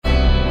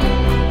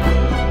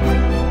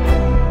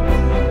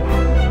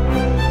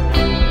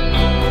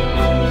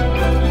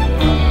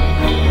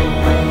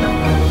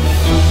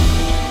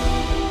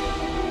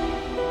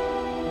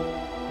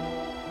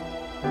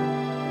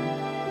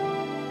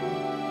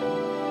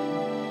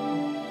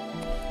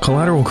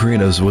Collateral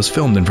Creatives was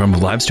filmed in front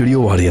of a live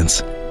studio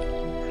audience.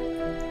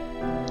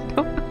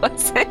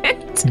 Was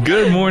it?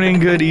 Good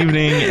morning, good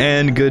evening,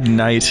 and good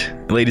night.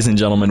 Ladies and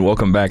gentlemen,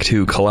 welcome back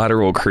to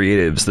Collateral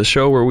Creatives, the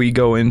show where we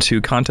go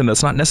into content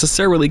that's not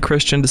necessarily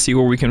Christian to see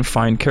where we can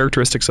find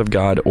characteristics of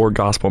God or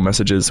gospel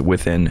messages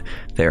within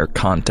their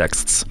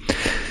contexts.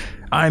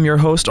 I'm your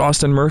host,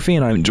 Austin Murphy,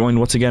 and I'm joined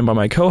once again by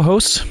my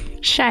co-host,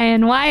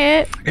 Cheyenne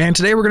Wyatt. And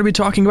today we're going to be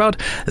talking about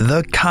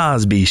The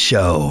Cosby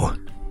Show.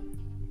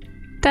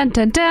 Dun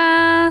dun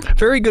dun.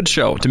 Very good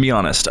show, to be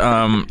honest.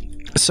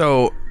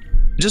 So,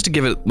 just to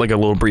give it like a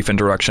little brief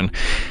introduction,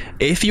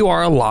 if you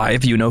are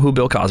alive, you know who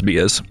Bill Cosby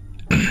is.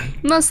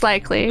 Most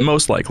likely.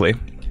 Most likely.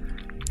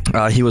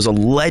 He was a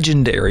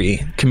legendary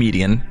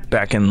comedian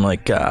back in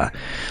like the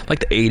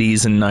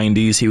 80s and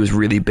 90s. He was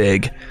really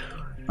big.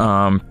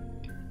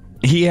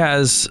 He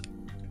has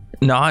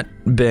not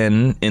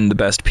been in the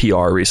best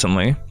PR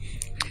recently.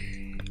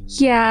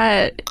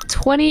 Yeah,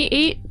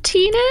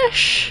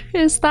 2018-ish?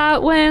 Is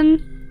that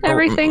when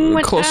everything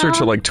went closer down?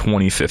 to like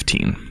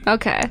 2015.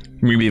 Okay.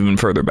 Maybe even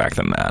further back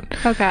than that.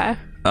 Okay.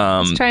 I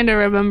was trying to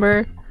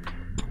remember.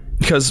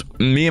 Because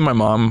me and my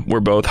mom were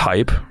both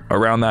hype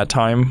around that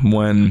time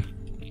when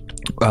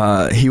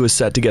he was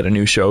set to get a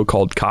new show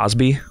called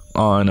Cosby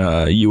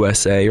on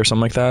USA or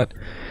something like that.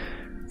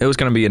 It was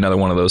going to be another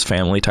one of those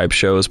family type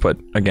shows, but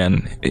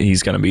again,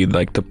 he's going to be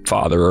like the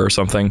father or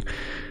something.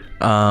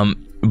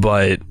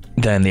 But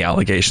then the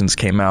allegations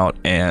came out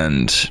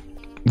and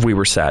we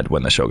were sad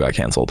when the show got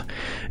canceled.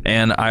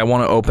 And I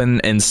want to open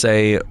and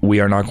say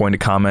we are not going to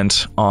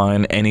comment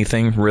on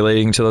anything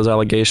relating to those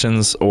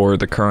allegations or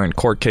the current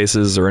court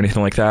cases or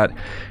anything like that.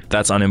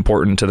 That's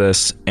unimportant to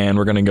this, and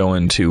we're going to go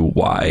into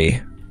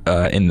why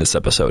in this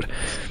episode.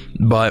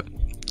 But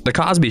The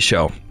Cosby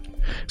Show.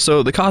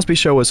 So The Cosby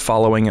Show is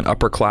following an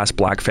upper-class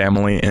black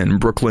family in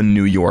Brooklyn,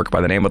 New York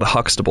by the name of the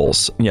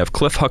Huxtables. You have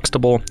Cliff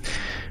Huxtable,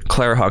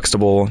 Claire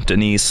Huxtable,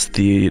 Denise,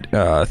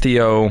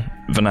 Theo,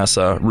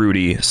 Vanessa,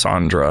 Rudy,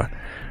 Sandra.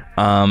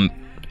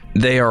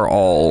 They are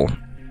all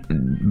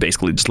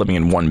basically just living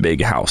in one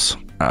big house.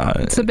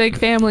 It's a big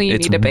family. You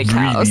need a big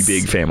house. It's a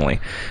really big family.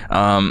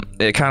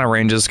 It kind of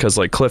ranges because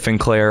like Cliff and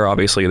Claire,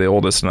 obviously the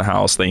oldest in the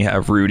house. Then you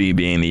have Rudy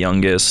being the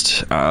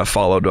youngest,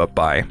 followed up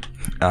by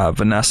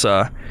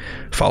Vanessa,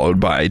 followed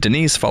by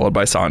Denise, followed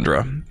by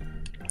Sandra.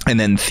 And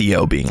then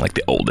Theo being like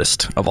the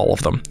oldest of all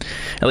of them.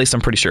 At least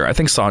I'm pretty sure. I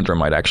think Sandra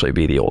might actually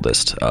be the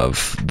oldest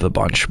of the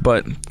bunch.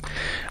 But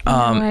no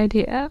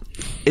idea.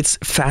 It's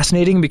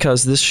fascinating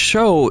because this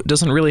show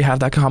doesn't really have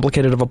that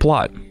complicated of a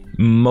plot.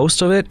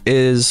 Most of it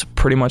is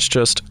pretty much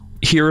just,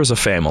 here is a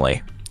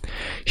family.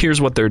 Here's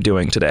what they're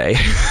doing today.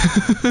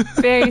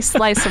 Very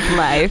slice of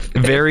life.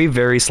 Very,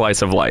 very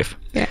slice of life.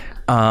 Yeah.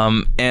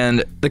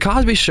 And The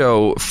Cosby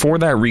Show, for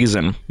that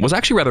reason, was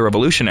actually rather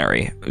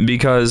revolutionary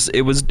because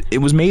it was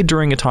made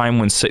during a time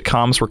when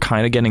sitcoms were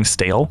kind of getting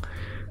stale.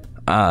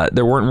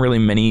 There weren't really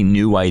many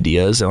new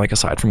ideas, and like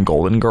aside from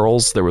Golden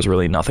Girls, there was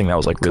really nothing that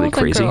was like really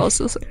Golden crazy. Girls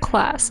is a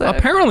classic.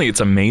 Apparently, it's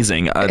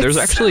amazing. There's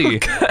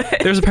actually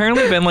there's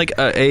apparently been like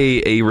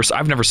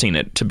I've never seen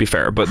it, to be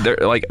fair, but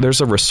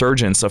there's a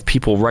resurgence of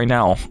people right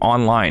now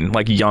online,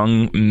 like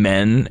young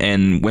men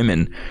and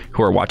women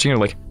who are watching it,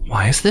 like,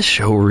 why is this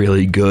show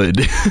really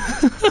good?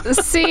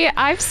 See,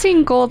 I've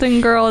seen Golden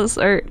Girls,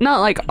 or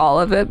not like all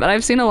of it, but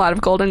I've seen a lot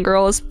of Golden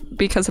Girls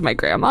because of my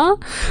grandma.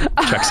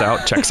 Checks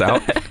out.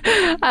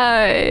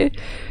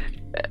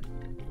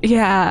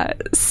 Yeah,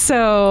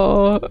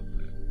 so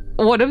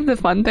one of the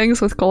fun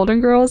things with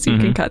Golden Girls, you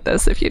can cut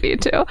this if you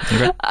need to.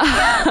 Okay.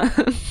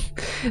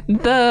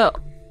 The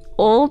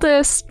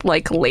oldest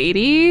like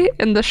lady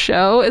in the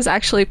show is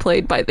actually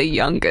played by the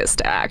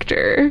youngest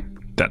actor.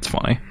 That's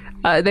funny.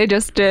 They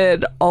just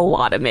did a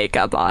lot of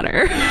makeup on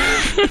her,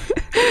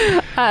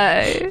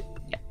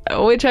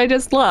 which I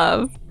just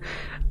love.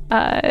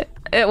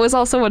 It was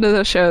also one of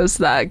the shows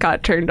that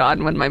got turned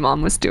on when my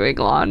mom was doing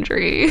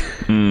laundry.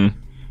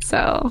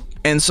 So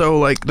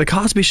like The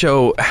Cosby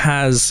Show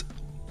had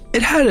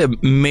a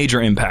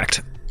major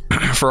impact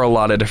for a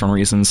lot of different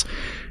reasons,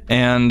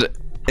 and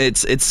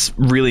it's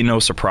really no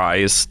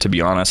surprise, to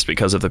be honest,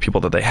 because of the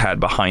people that they had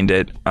behind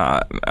it.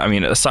 I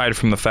mean, aside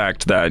from the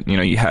fact that, you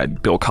know, you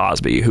had Bill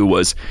Cosby, who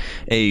was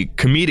a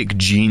comedic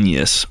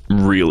genius,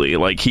 really.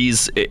 Like,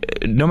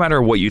 no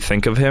matter what you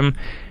think of him,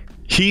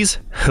 he's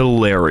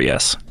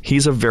hilarious.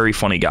 He's a very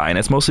funny guy, and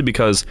it's mostly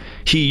because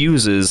he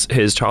uses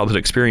his childhood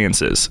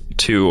experiences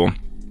to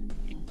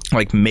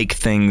like make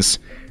things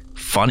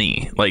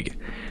funny. Like,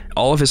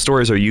 all of his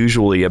stories are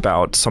usually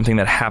about something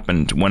that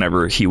happened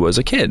whenever he was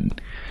a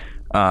kid.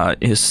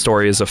 His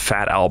story is of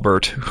Fat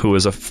Albert, who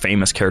is a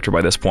famous character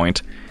by this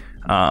point.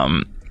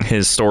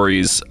 His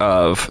stories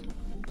of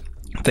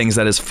things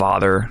that his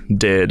father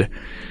did.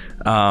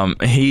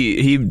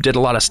 He did a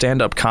lot of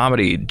stand-up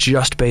comedy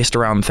just based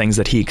around things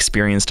that he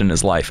experienced in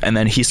his life, and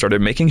then he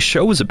started making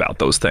shows about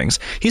those things.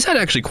 He's had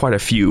actually quite a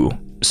few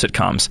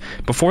sitcoms.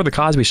 Before The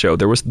Cosby Show,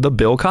 there was The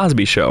Bill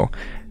Cosby Show.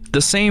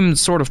 The same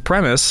sort of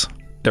premise.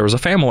 There was a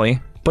family,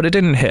 but it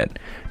didn't hit.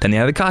 Then they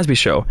had the Cosby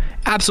Show,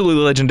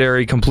 absolutely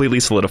legendary, completely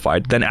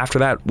solidified. Then after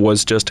that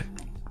was just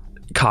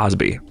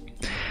Cosby.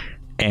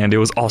 And it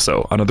was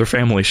also another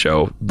family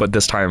show, but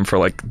this time for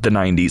like the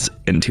 90s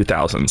and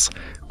 2000s,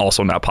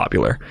 also not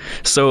popular.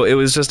 So it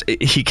was just,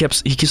 he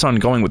keeps on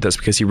going with this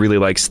because he really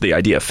likes the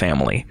idea of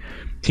family.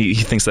 He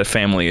thinks that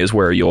family is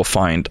where you'll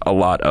find a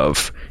lot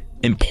of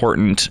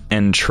important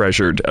and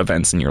treasured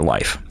events in your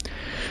life.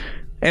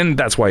 And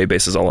that's why he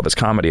bases all of his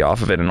comedy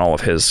off of it and all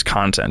of his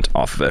content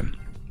off of it.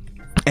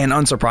 And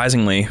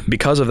unsurprisingly,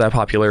 because of that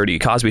popularity,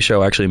 Cosby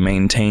Show actually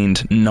maintained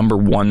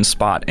 #1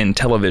 spot in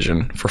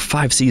television for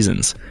 5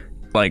 seasons,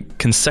 like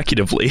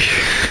consecutively,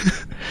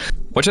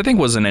 which I think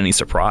wasn't any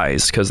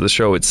surprise because the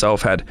show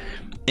itself had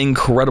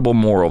incredible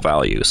moral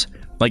values.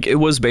 Like, it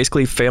was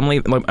basically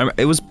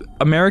it was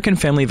American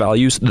family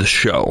values, the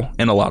show,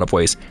 in a lot of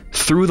ways,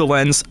 through the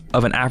lens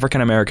of an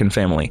African-American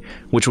family,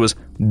 which was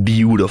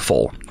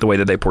beautiful, the way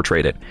that they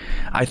portrayed it.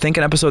 I think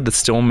an episode that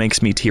still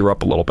makes me tear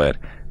up a little bit,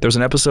 there's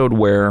an episode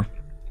where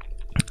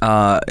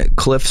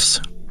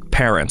Cliff's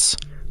parents,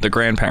 the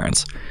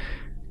grandparents,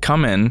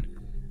 come in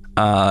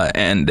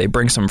and they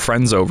bring some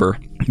friends over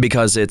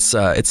because it's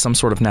some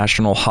sort of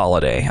national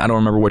holiday. I don't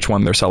remember which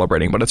one they're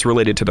celebrating, but it's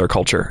related to their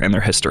culture and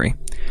their history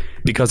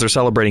because they're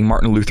celebrating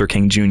Martin Luther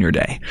King Jr.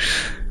 Day.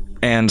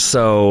 And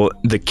so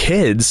the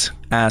kids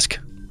ask,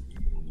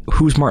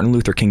 "Who's Martin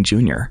Luther King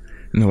Jr.?"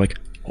 And they're like,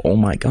 "Oh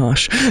my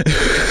gosh,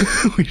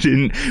 we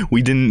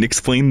didn't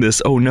explain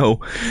this. Oh no."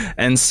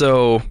 And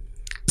so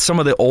some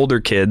of the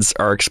older kids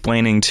are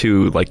explaining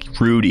to like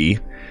Rudy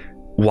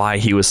why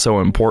he was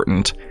so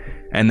important.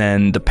 And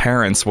then the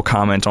parents will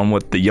comment on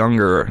what the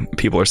younger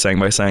people are saying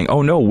by saying,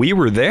 "Oh no, we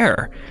were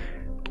there.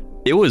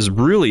 It was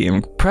really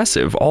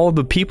impressive. All of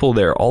the people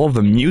there, all of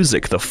the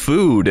music, the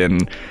food,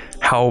 and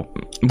how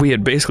we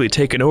had basically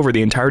taken over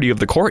the entirety of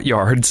the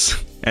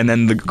courtyards." And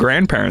then the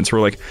grandparents were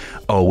like,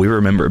 "Oh, we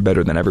remember it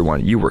better than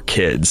everyone. You were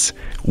kids.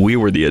 We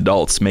were the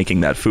adults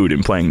making that food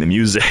and playing the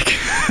music."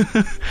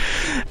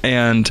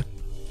 And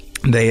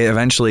they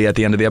eventually, at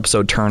the end of the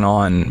episode, turn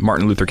on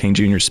Martin Luther King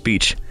Jr.'s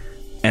speech.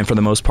 And for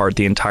the most part,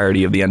 the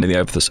entirety of the end of the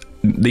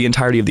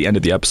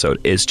episode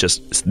is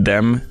just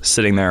them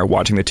sitting there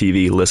watching the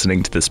TV,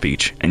 listening to the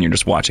speech, and you're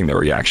just watching their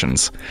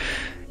reactions.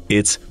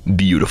 It's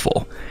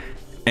beautiful.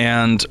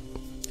 And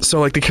so,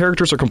 like, the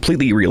characters are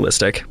completely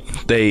realistic.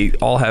 They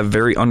all have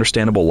very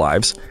understandable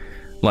lives.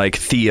 Like,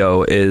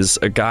 Theo is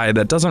a guy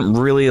that doesn't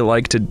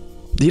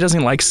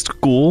like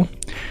school.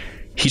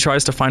 He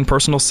tries to find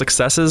personal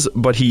successes,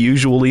 but he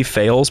usually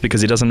fails because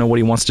he doesn't know what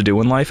he wants to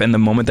do in life. And the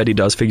moment that he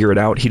does figure it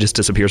out, he just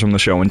disappears from the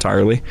show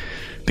entirely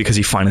because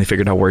he finally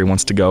figured out where he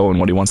wants to go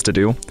and what he wants to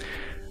do.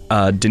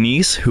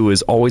 Denise, who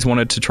has always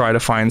wanted to try to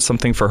find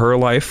something for her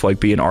life, like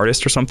be an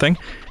artist or something,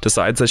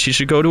 decides that she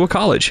should go to a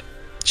college.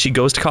 She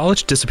goes to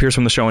college, disappears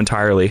from the show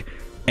entirely,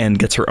 and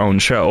gets her own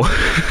show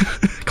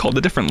called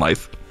A Different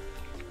Life.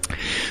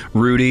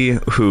 Rudy,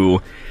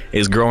 who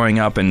is growing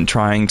up and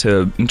trying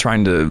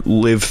to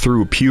live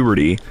through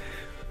puberty,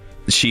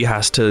 she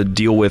has to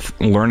deal with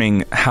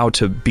learning how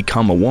to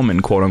become a woman,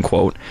 quote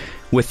unquote,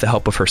 with the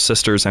help of her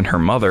sisters and her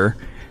mother,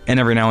 and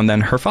every now and then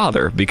her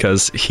father,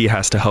 because he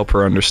has to help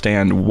her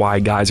understand why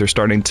guys are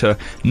starting to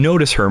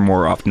notice her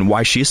more often,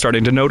 why she's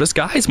starting to notice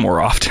guys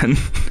more often.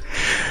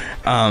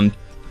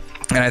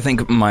 And I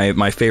think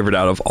my favorite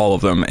out of all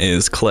of them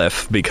is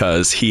Cliff,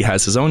 because he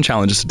has his own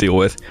challenges to deal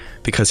with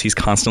because he's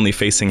constantly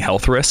facing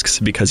health risks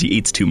because he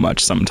eats too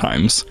much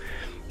sometimes.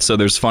 So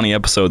there's funny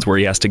episodes where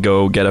he has to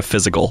go get a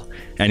physical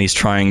and he's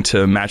trying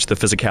to match the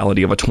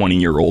physicality of a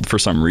 20-year-old for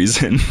some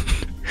reason.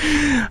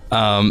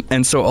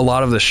 And so a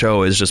lot of the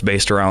show is just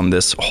based around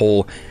this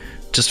whole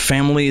just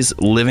families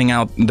living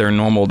out their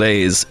normal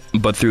days,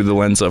 but through the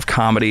lens of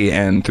comedy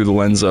and through the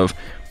lens of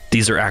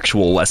these are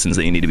actual lessons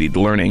that you need to be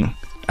learning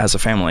as a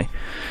family.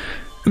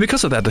 And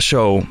because of that, the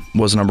show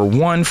was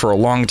 #1 for a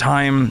long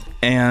time,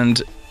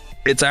 and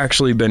it's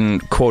actually been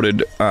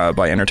quoted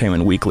by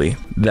Entertainment Weekly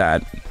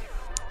that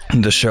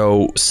the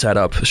show set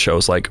up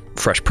shows like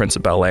Fresh Prince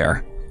of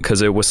Bel-Air,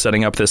 because it was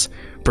setting up this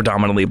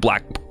predominantly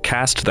black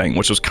cast thing,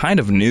 which was kind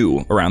of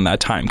new around that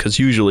time, because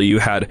usually you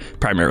had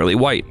primarily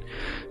white.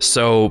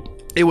 So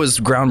it was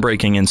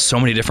groundbreaking in so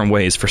many different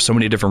ways for so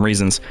many different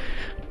reasons.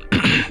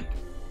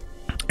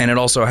 And it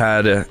also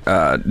had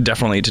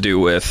definitely to do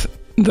with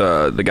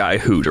the guy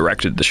who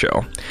directed the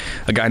show,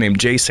 a guy named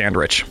Jay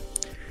Sandrich.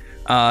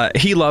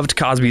 He loved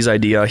Cosby's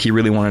idea. He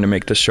really wanted to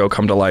make this show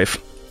come to life.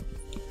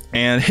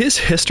 And his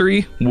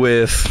history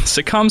with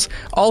sitcoms,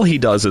 all he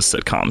does is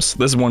sitcoms.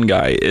 This one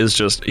guy is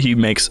just, he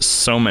makes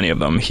so many of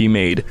them. He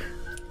made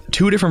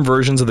 2 different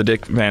versions of the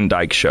Dick Van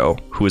Dyke Show,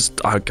 who is,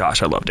 oh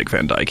gosh, I love Dick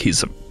Van Dyke.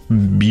 He's a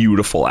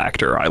beautiful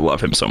actor. I love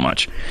him so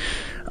much.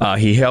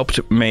 He helped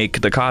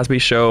make the Cosby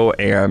Show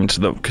and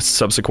the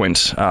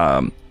subsequent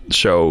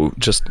show,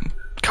 just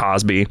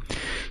Cosby.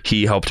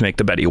 He helped make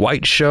the Betty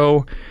White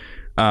Show.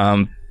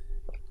 And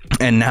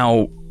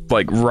now,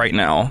 like right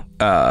now,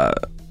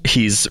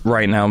 he's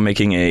right now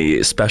making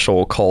a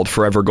special called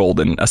Forever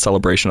Golden, a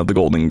celebration of the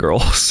Golden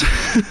Girls.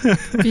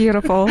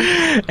 Beautiful.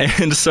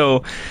 And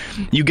so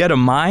you get a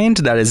mind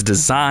that is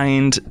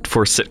designed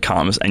for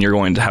sitcoms, and you're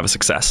going to have a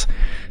success.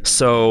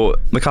 So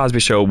The Cosby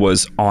Show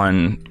was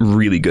on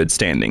really good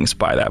standings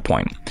by that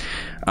point.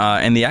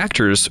 And the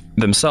actors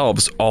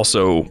themselves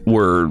also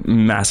were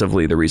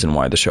massively the reason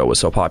why the show was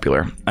so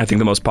popular. I think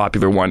the most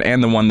popular one,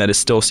 and the one that is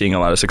still seeing a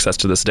lot of success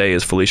to this day,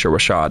 is Phylicia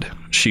Rashad.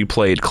 She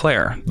played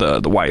Claire,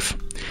 the wife.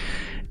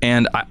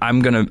 And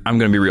I'm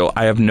gonna be real.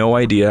 I have no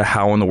idea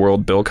how in the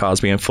world Bill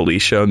Cosby and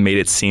Phylicia made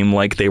it seem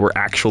like they were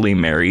actually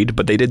married,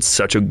 but they did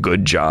such a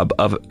good job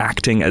of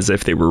acting as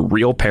if they were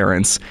real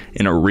parents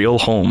in a real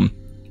home.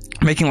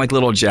 Making like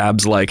little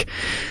jabs like,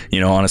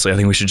 honestly, I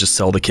think we should just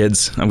sell the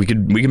kids and we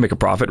can make a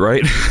profit,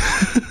 right?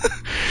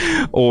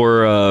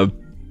 Or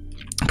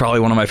probably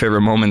one of my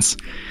favorite moments,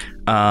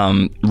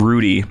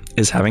 Rudy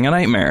is having a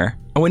nightmare.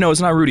 Oh wait, no,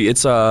 it's not Rudy.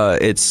 It's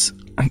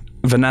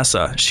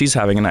Vanessa. She's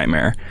having a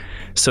nightmare.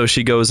 So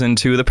she goes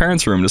into the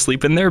parents' room to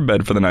sleep in their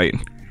bed for the night.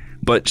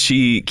 But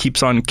she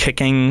keeps on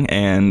kicking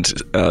and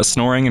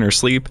snoring in her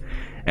sleep.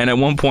 And at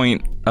one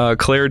point,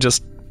 Claire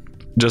just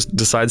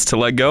decides to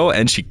let go,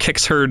 and she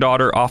kicks her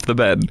daughter off the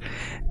bed.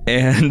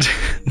 And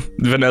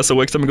Vanessa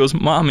wakes up and goes,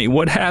 "Mommy,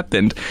 what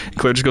happened?" And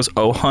Claire just goes,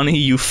 "Oh, honey,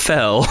 you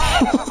fell."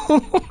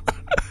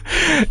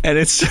 And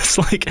it's just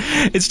like,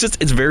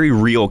 it's very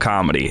real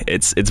comedy.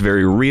 It's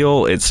very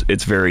real.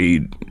 It's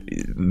very,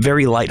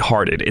 very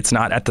lighthearted. It's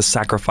not at the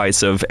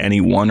sacrifice of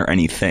anyone or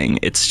anything.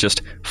 It's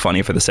just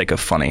funny for the sake of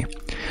funny.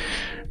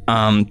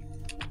 And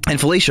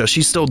Phylicia,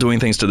 she's still doing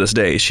things to this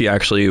day. She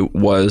actually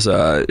was,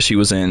 she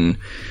was in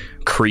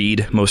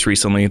Creed most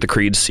recently, the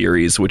Creed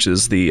series, which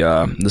is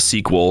the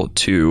sequel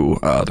to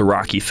the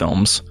Rocky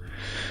films.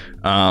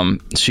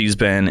 She's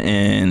been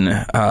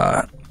in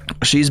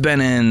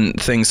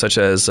things such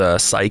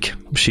as Psych.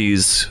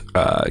 She's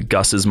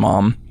Gus's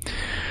mom,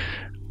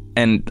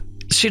 and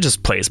she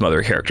just plays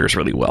mother characters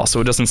really well,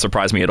 so it doesn't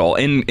surprise me at all.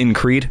 In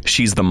Creed,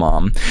 she's the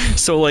mom,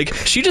 so like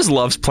she just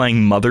loves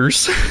playing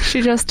mothers.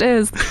 She just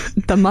is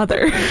the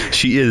mother.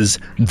 She is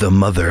the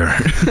mother.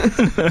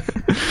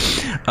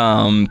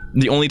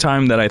 The only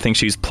time that I think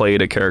she's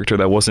played a character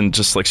that wasn't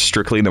just like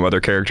strictly the mother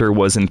character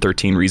was in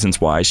 13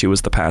 Reasons Why. She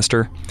was the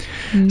pastor.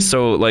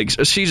 So like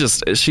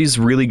she's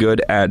really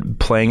good at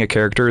playing a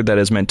character that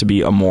is meant to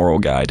be a moral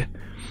guide.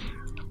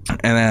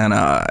 And then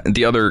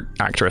the other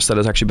actress that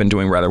has actually been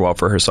doing rather well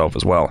for herself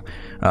as well,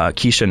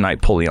 Keisha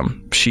Knight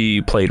Pulliam.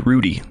 She played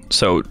Rudy.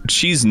 So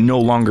she's no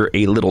longer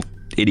a little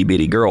itty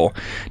bitty girl.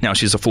 Now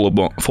she's a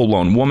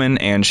full-blown woman,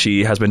 and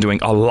she has been doing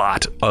a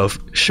lot of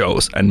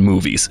shows and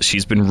movies.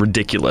 She's been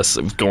ridiculous,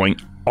 going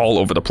all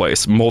over the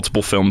place,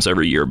 multiple films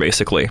every year,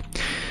 basically.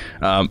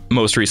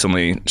 Most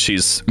recently,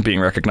 she's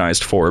being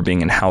recognized for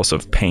being in House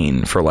of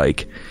Pain for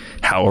like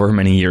however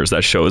many years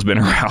that show has been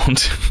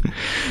around.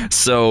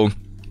 So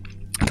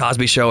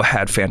Cosby Show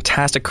had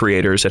fantastic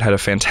creators. It had a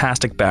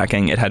fantastic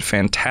backing. It had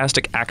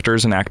fantastic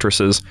actors and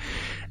actresses.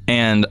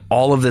 And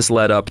all of this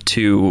led up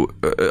to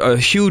a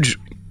huge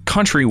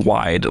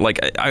countrywide, like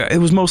it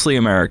was mostly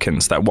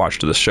Americans that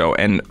watched this show.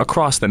 And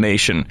across the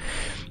nation,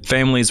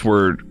 families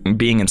were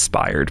being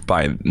inspired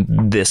by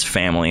this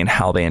family and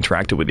how they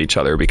interacted with each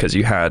other, because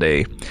you had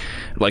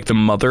the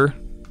mother,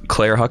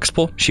 Claire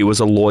Huxtable, she was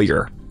a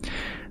lawyer.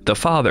 The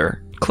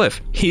father,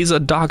 Cliff, he's a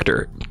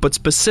doctor, but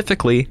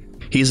specifically,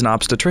 he's an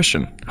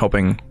obstetrician,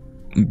 helping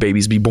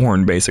babies be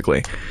born,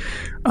 basically.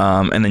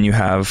 And then you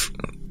have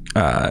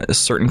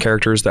certain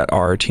characters that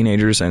are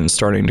teenagers and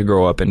starting to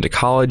grow up into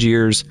college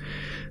years,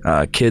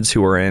 kids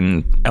who are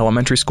in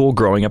elementary school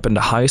growing up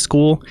into high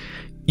school.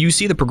 You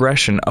see the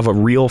progression of a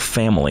real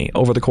family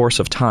over the course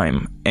of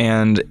time,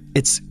 and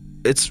it's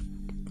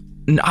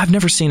I've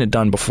never seen it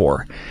done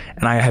before,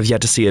 and I have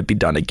yet to see it be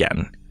done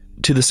again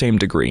to the same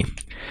degree.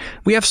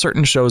 We have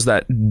certain shows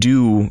that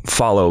do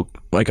follow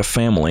like a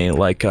family,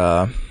 like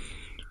Good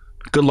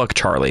Luck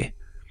Charlie.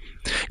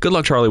 Good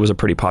Luck Charlie was a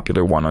pretty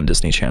popular one on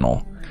Disney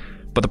Channel.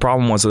 But the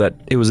problem was that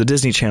it was a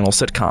Disney Channel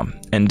sitcom,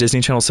 and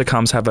Disney Channel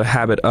sitcoms have a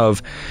habit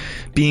of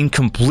being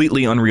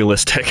completely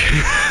unrealistic.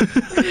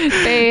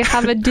 They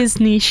have a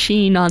Disney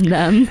sheen on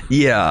them.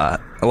 Yeah,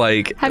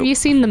 like... Have you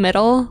seen The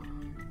Middle?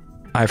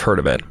 I've heard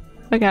of it.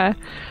 Okay.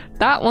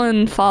 That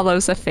one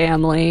follows a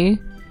family.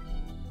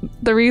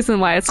 The reason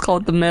why it's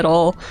called The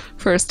Middle,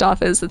 first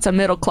off, is it's a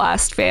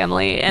middle-class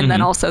family, and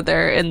then also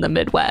they're in the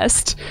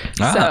Midwest.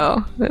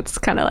 So it's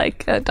kind of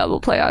like a double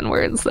play on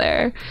words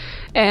there.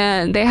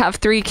 And they have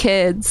 3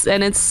 kids,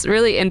 and it's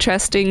really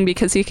interesting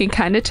because you can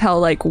kind of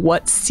tell like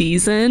what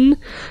season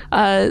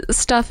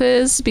stuff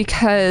is,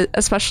 because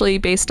especially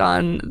based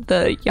on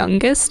the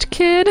youngest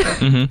kid,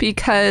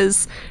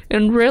 because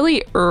in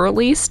really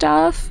early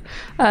stuff,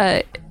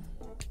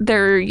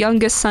 their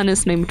youngest son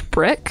is named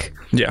Brick.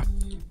 Yeah.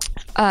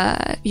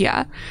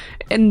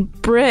 And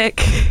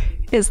Brick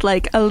is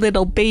like a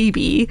little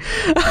baby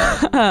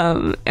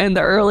in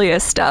the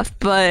earliest stuff,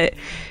 but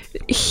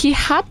he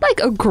had like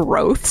a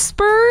growth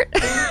spurt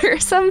or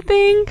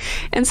something,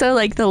 and so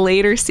like the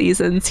later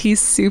seasons he's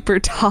super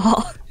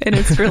tall and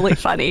it's really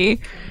funny.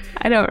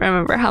 I don't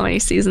remember how many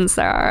seasons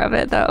there are of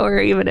it though, or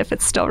even if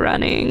it's still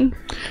running.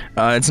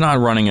 It's not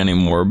running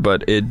anymore,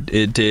 but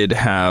it did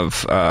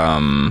have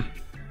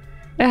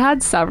it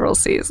had several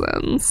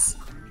seasons.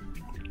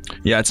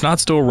 Yeah, it's not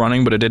still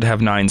running, but it did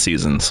have 9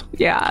 seasons.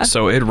 Yeah.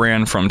 So it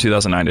ran from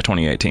 2009 to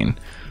 2018.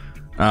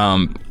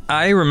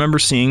 I remember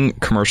seeing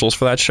commercials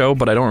for that show,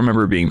 but I don't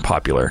remember it being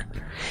popular.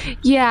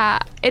 Yeah,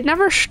 it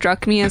never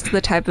struck me as the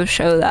type of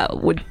show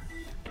that would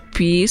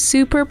be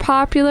super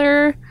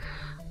popular.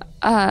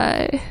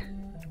 Yeah,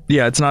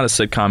 it's not a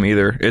sitcom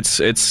either.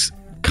 It's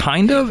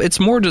kind of, it's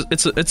more just,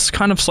 it's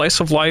kind of slice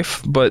of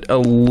life, but a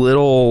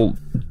little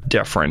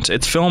different.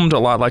 It's filmed a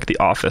lot like The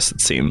Office,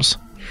 it seems.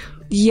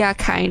 Yeah,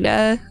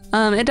 kinda.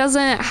 It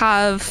doesn't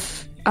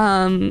have,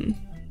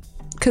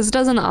 because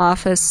doesn't The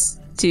Office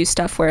do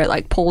stuff where it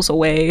like pulls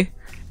away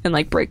and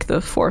like break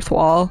the fourth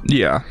wall?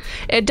 Yeah.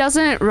 It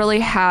doesn't really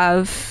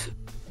have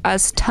a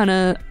ton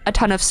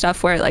of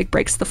stuff where it like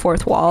breaks the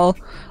fourth wall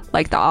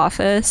like The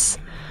Office,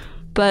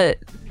 but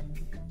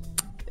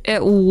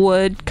it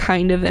would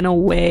kind of in a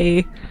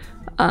way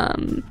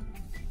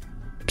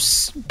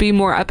be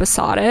more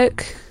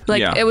episodic.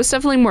 Like It was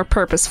definitely more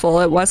purposeful.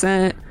 It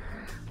wasn't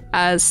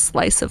as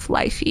slice of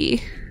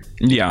lifey.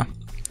 Yeah.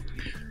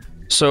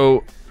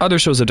 So other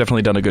shows have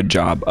definitely done a good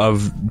job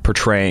of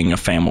portraying a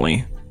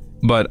family,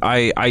 but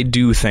I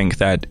do think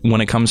that when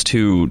it comes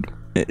to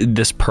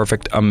this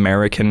perfect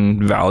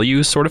American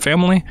values sort of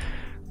family,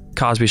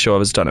 Cosby Show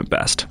has done it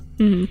best.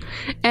 Mm-hmm.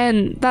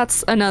 And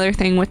that's another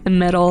thing with The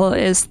Middle,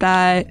 is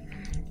that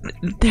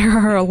there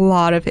are a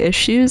lot of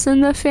issues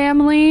in the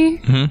family,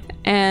 mm-hmm.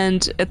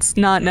 and it's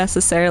not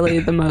necessarily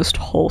the most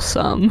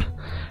wholesome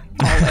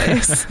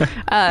always.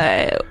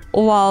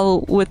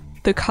 While with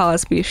The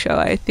Cosby Show,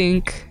 I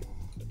think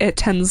it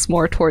tends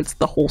more towards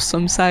the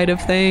wholesome side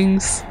of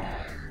things.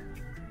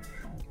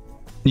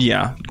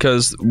 Yeah,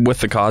 because with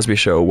The Cosby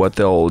Show, what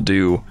they'll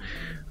do,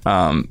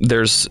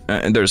 there's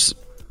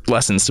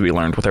lessons to be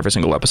learned with every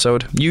single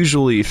episode,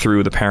 usually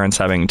through the parents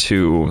having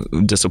to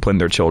discipline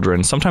their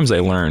children. Sometimes they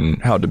learn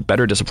how to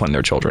better discipline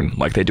their children,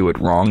 like they do it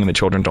wrong and the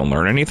children don't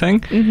learn anything,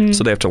 mm-hmm.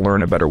 so they have to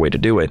learn a better way to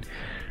do it.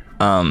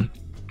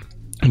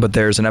 But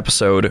there's an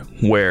episode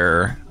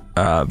where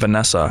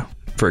Vanessa,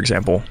 for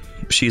example,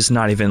 she's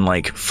not even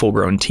like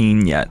full-grown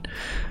teen yet,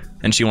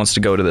 and she wants to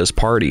go to this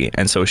party,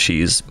 and so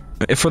she's,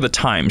 for the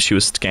time, she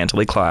was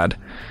scantily clad,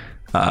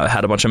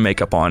 had a bunch of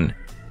makeup on,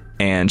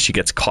 and she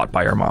gets caught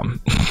by her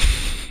mom.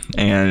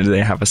 And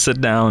they have a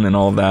sit down and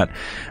all of that.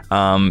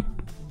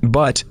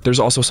 But there's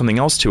also something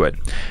else to it.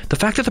 The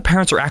fact that the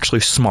parents are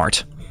actually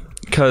smart,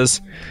 because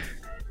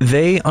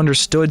they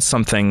understood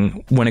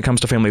something when it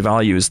comes to family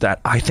values that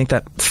I think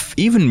that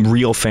even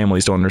real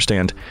families don't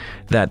understand,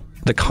 that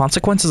the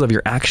consequences of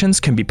your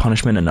actions can be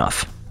punishment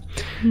enough.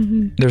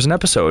 Mm-hmm. There's an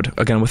episode,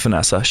 again with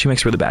Vanessa, she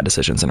makes really bad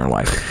decisions in her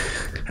life.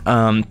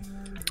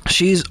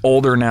 She's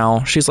older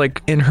now. She's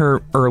like in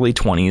her early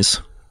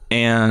 20s,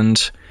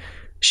 and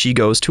she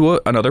goes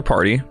to another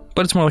party,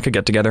 but it's more like a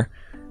get-together,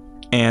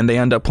 and they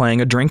end up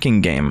playing a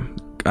drinking game.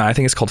 I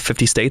think it's called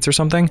 50 States or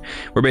something,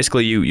 where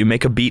basically you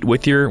make a beat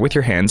with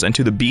your hands, and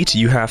to the beat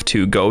you have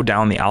to go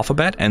down the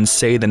alphabet and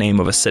say the name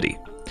of a city.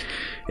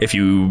 If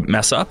you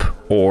mess up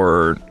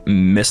or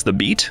miss the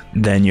beat,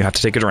 then you have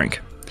to take a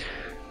drink.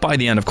 By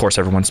the end, of course,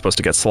 everyone's supposed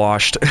to get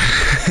sloshed,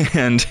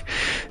 and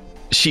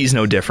she's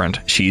no different.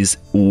 She's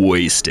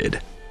wasted.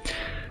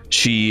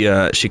 She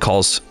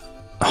calls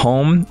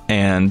home,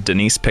 and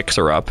Denise picks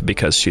her up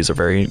because she's a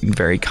very,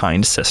 very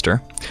kind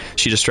sister.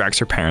 She distracts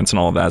her parents and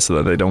all of that so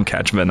that they don't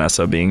catch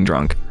Vanessa being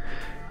drunk.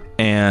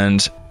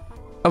 And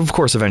of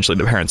course, eventually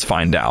the parents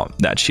find out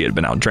that she had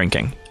been out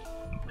drinking.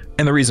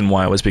 And the reason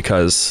why was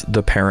because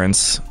the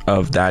parents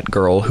of that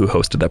girl who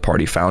hosted that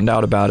party found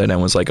out about it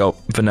and was like, oh,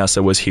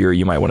 Vanessa was here,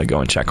 you might want to go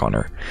and check on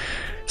her.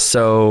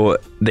 So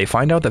they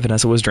find out that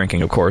Vanessa was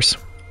drinking, of course,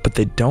 but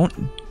they don't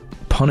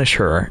punish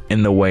her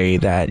in the way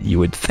that you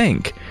would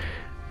think.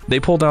 They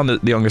pull down the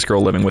youngest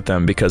girl living with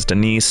them because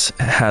Denise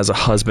has a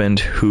husband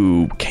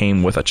who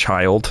came with a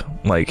child,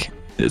 like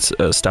it's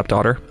a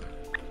stepdaughter.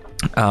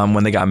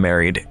 When they got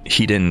married,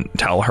 he didn't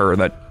tell her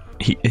that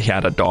he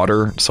had a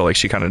daughter, so like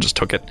she kind of just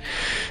took it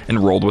and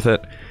rolled with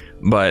it.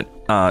 But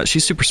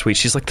she's super sweet.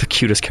 She's like the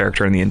cutest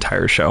character in the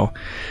entire show.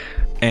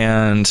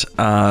 And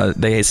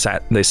they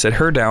sit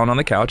her down on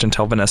the couch and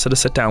tell Vanessa to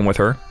sit down with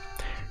her.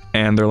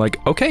 And they're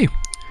like, okay.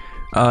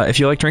 If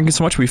you like drinking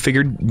so much, we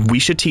figured we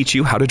should teach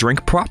you how to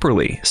drink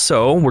properly.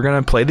 So we're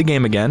going to play the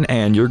game again,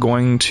 and you're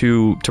going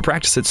to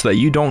practice it so that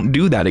you don't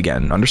do that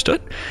again.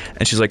 Understood?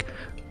 And she's like,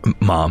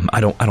 Mom, I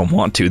don't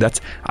want to.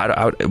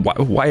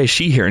 Why is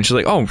she here? And she's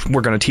like, oh,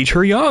 we're going to teach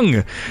her young.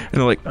 And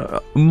they're like,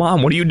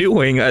 Mom, what are you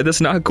doing?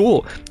 That's not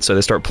cool. So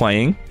they start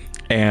playing,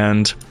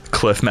 and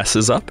Cliff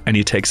messes up, and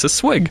he takes a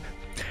swig.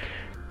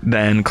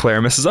 Then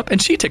Claire messes up,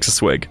 and she takes a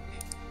swig.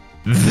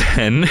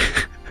 Then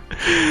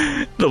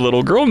the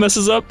little girl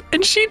messes up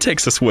and she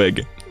takes a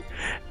swig.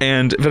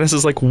 And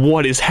Vanessa's like,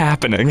 what is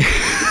happening?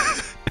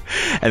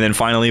 And then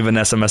finally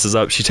Vanessa messes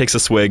up. She takes a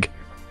swig.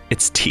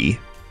 It's tea.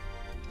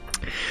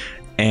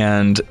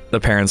 And the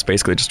parents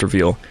basically just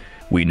reveal,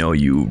 we know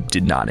you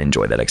did not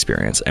enjoy that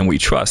experience, and we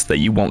trust that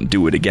you won't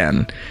do it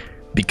again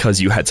because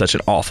you had such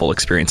an awful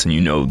experience and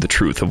you know the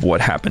truth of what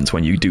happens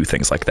when you do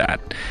things like that.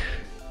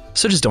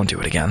 So just don't do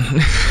it again.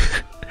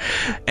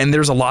 And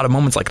there's a lot of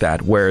moments like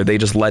that where they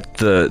just let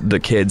the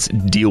kids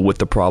deal with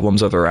the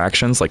problems of their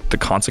actions, like the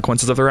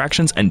consequences of their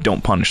actions, and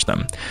don't punish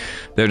them.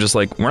 They're just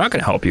like, we're not going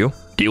to help you.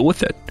 Deal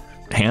with it.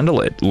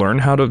 Handle it. Learn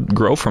how to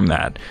grow from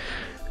that.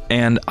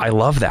 And I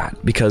love that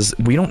because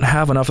we don't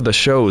have enough of the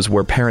shows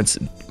where parents,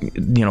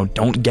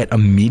 don't get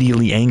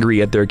immediately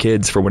angry at their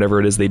kids for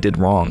whatever it is they did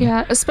wrong.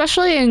 Yeah,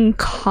 especially in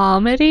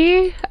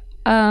comedy,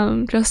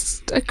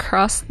 just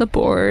across the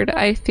board.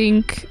 I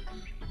think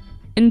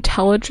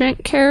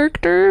intelligent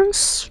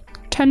characters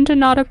tend to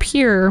not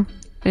appear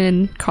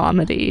in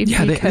comedy.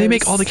 Yeah, they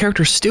make all the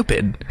characters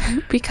stupid.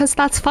 Because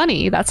that's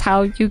funny. That's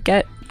how you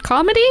get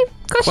comedy?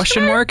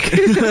 Question mark?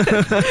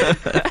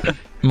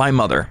 My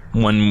mother,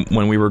 when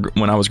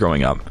I was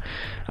growing up,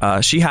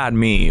 she had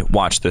me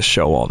watch this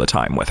show all the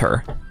time with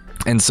her.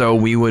 And so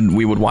we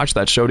would watch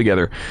that show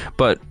together,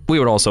 but we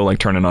would also like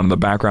turn it on in the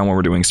background when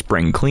we're doing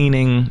spring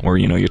cleaning, or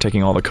you're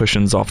taking all the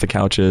cushions off the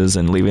couches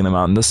and leaving them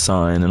out in the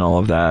sun and all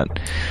of that.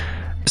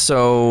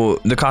 So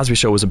The Cosby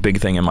Show was a big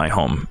thing in my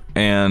home,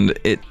 and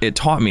it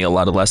taught me a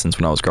lot of lessons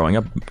when I was growing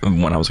up,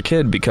 when I was a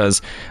kid,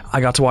 because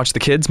I got to watch the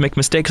kids make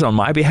mistakes on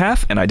my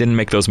behalf, and I didn't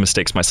make those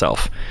mistakes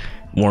myself.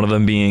 One of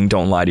them being,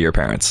 don't lie to your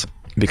parents,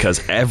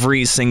 because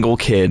every single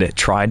kid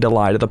tried to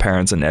lie to the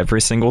parents, and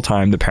every single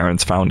time the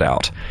parents found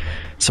out.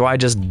 So I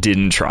just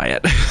didn't try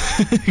it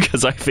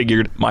because I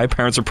figured my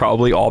parents are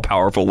probably all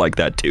powerful like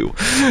that too.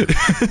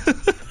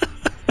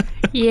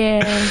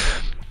 Yeah.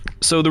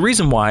 So the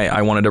reason why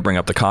I wanted to bring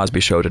up The Cosby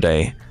Show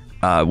today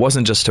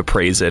wasn't just to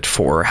praise it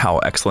for how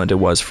excellent it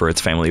was for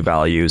its family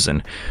values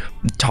and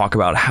talk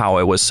about how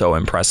it was so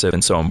impressive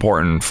and so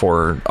important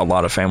for a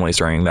lot of families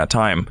during that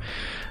time.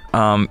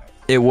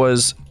 It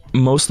was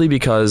mostly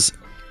because,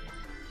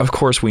 of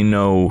course, we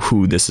know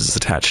who this is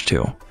attached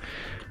to.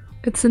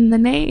 It's in the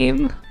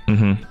name.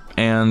 Mm-hmm.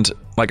 And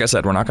like I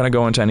said, we're not going to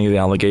go into any of the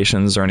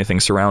allegations or anything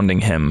surrounding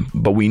him,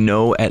 but we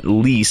know at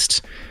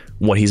least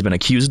what he's been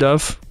accused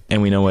of,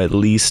 and we know at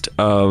least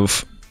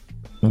of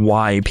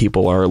why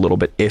people are a little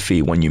bit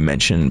iffy when you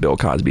mention Bill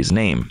Cosby's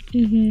name.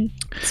 Mm-hmm.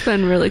 It's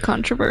been really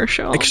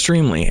controversial.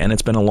 Extremely, and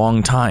it's been a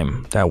long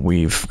time that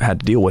we've had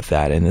to deal with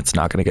that, and it's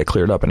not going to get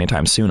cleared up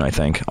anytime soon, I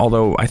think.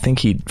 Although I think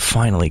he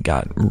finally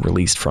got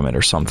released from it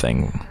or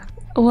something.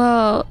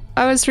 Well,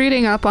 I was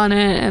reading up on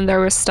it, and there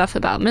was stuff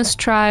about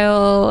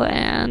mistrial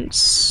and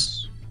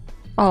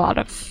a lot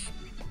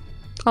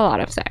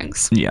of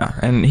things. Yeah,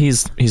 and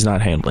he's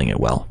not handling it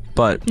well.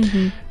 But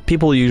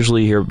people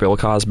usually hear Bill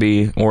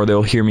Cosby, or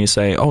they'll hear me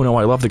say, oh no,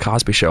 I love The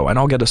Cosby Show, and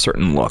I'll get a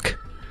certain look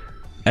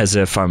as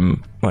if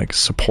I'm like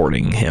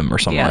supporting him or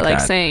something like that. Yeah,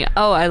 like saying,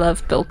 oh, I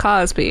love Bill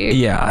Cosby.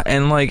 Yeah,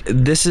 and like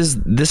this is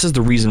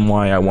the reason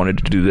why I wanted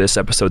to do this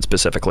episode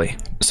specifically.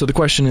 So the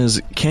question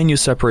is, can you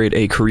separate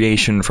a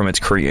creation from its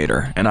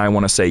creator? And I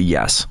want to say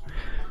yes.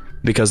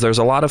 Because there's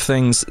a lot of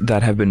things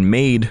that have been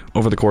made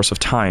over the course of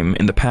time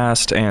in the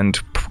past and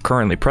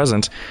currently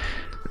present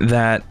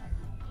that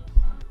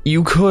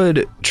you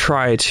could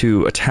try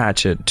to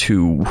attach it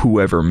to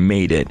whoever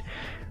made it,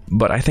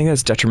 but I think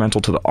that's detrimental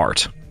to the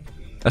art,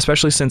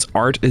 especially since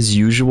art is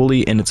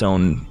usually in its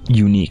own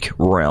unique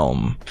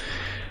realm.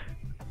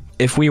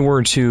 If we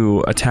were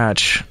to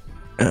attach,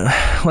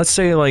 let's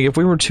say like if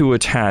we were to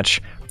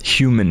attach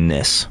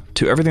humanness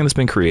to everything that's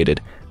been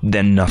created,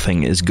 then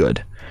nothing is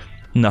good.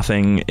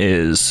 Nothing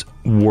is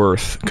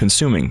worth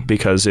consuming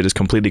because it is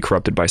completely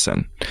corrupted by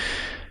sin.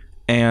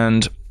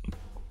 And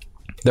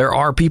there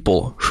are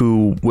people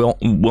who will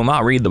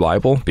not read the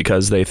Bible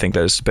because they think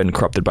that it's been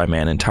corrupted by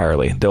man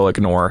entirely. They'll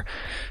ignore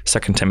 2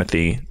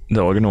 Timothy.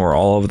 They'll ignore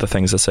all of the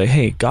things that say,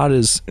 hey,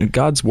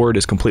 God's word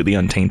is completely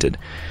untainted.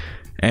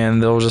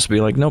 And they'll just be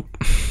like, nope,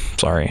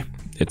 sorry,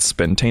 it's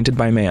been tainted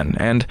by man.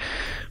 And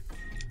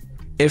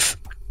if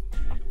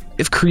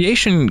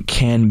creation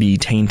can be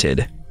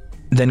tainted,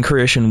 then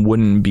creation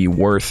wouldn't be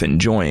worth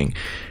enjoying.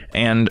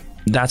 And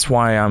that's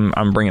why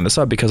I'm bringing this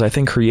up, because I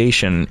think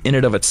creation in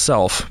and of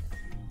itself,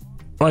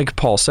 like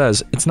Paul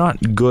says, it's not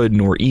good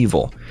nor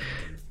evil.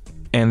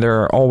 And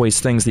there are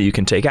always things that you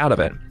can take out of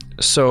it.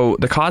 So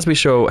The Cosby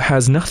Show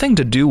has nothing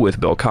to do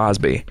with Bill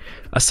Cosby,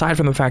 aside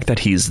from the fact that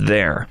he's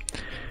there.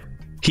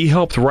 He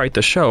helped write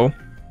the show.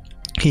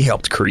 He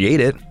helped create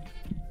it.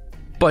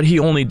 But he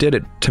only did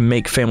it to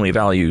make family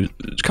value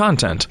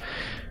content.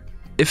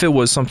 If it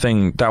was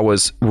something that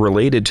was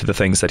related to the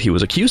things that he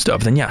was accused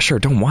of, then yeah, sure,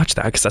 don't watch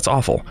that because that's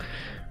awful.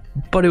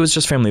 But it was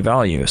just family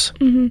values.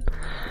 Mm-hmm.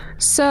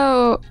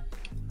 So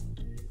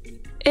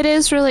it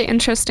is really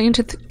interesting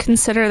to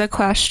consider the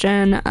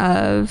question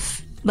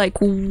of like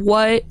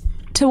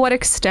to what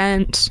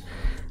extent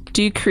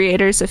do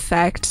creators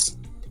affect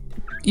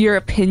your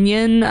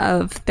opinion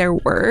of their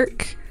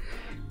work?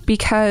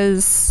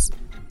 Because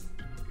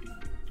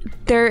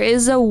there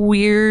is a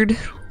weird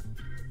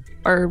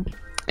or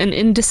an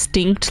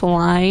indistinct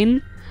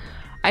line.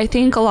 I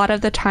think a lot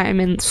of the time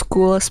in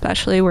school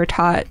especially we're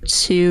taught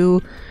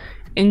to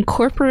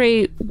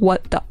incorporate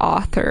what the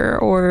author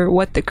or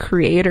what the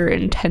creator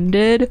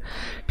intended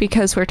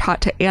because we're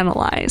taught to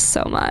analyze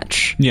so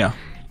much. Yeah.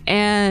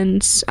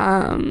 And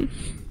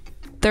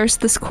there's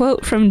this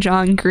quote from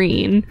John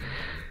Green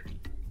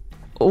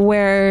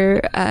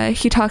where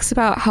he talks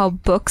about how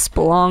books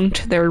belong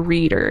to their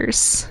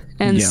readers.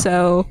 And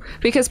so,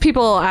 because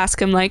people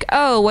ask him like,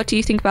 oh, what do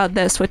you think about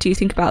this? What do you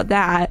think about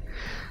that?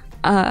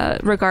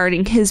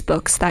 Regarding his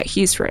books that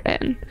he's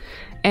written.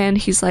 And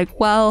he's like,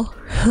 well,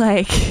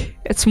 like,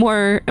 it's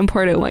more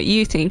important what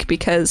you think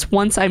because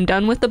once I'm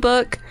done with the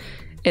book,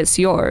 it's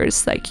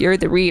yours. Like, you're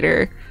the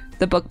reader.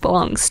 The book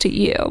belongs to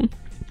you.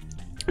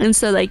 And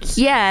so, like,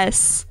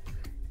 yes,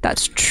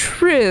 that's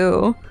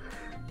true.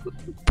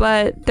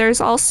 But there's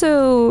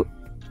also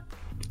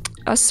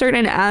a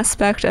certain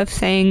aspect of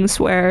things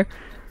where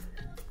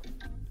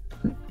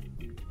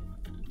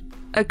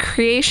a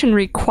creation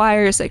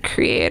requires a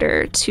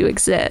creator to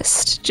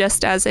exist,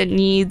 just as it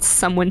needs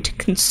someone to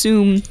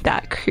consume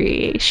that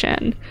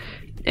creation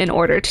in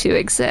order to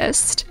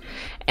exist.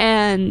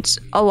 And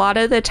a lot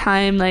of the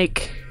time,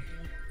 like,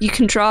 you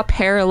can draw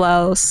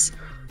parallels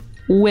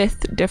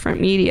with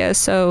different media.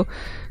 So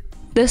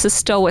this is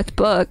still with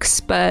books,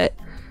 but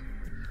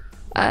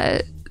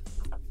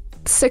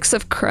Six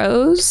of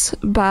Crows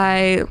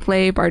by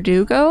Leigh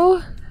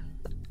Bardugo.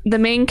 The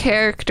main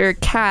character,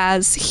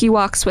 Kaz, he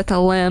walks with a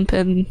limp,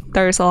 and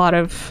there's a lot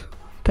of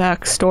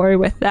backstory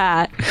with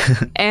that.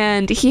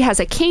 And he has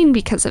a cane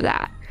because of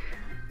that.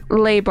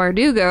 Leigh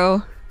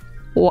Bardugo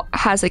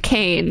has a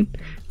cane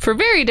for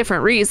very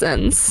different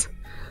reasons.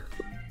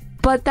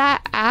 But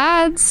that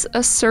adds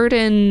a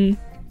certain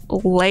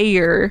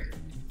layer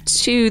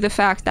to the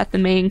fact that the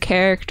main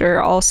character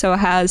also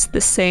has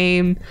the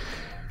same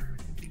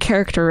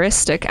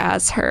characteristic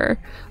as her.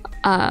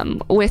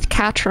 With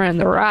Catcher in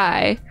the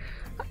Rye,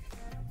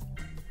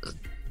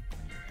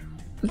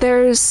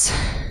 there's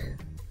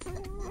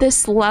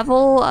this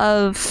level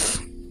of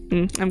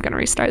I'm gonna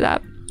restart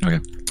that. Okay.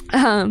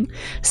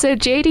 So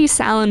J.D.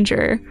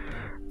 Salinger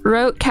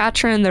wrote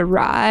Catcher in the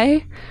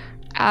Rye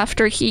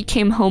after he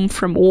came home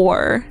from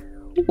war,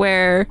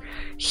 where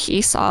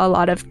he saw a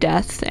lot of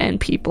death and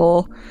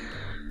people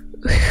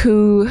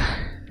who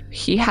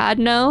he had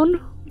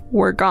known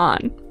were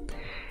gone.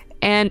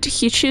 And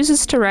he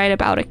chooses to write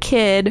about a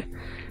kid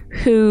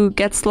who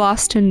gets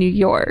lost in New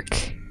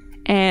York,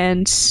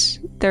 and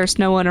there's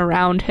no one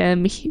around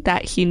him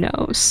that he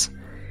knows.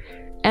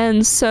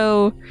 And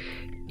so,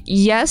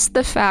 yes,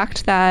 the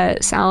fact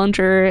that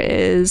Salinger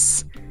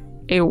is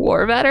a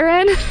war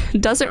veteran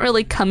doesn't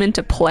really come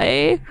into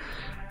play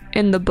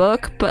in the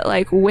book, but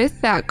like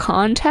with that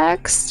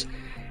context,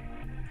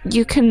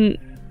 you can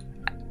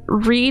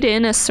read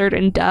in a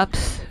certain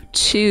depth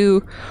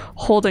to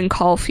Holden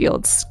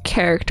Caulfield's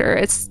character.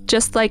 It's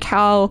just like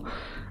how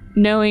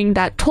knowing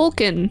that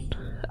Tolkien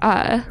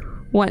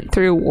went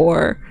through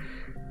war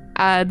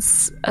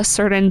adds a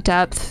certain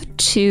depth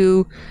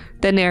to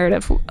the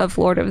narrative of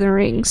Lord of the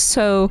Rings.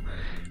 So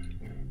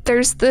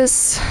there's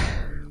this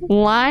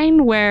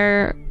line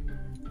where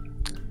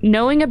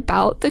knowing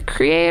about the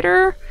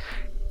creator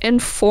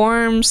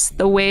informs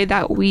the way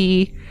that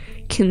we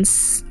can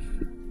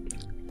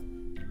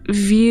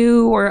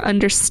view or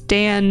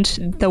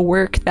understand the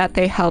work that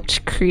they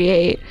helped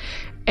create.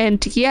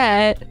 And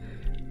yet,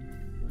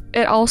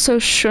 it also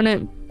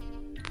shouldn't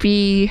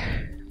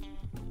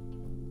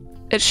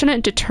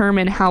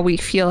determine how we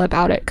feel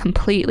about it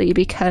completely,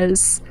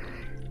 because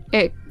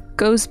it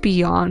goes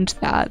beyond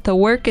that. The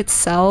work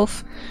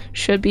itself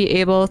should be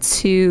able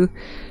to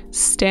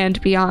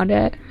stand beyond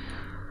it.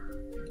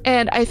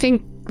 And I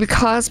think The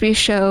Cosby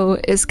Show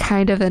is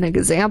kind of an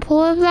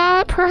example of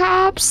that,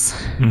 perhaps.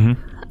 Mm-hmm.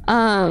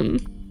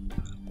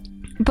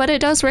 But it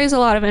does raise a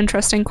lot of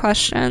interesting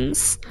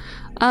questions.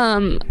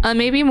 A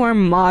maybe more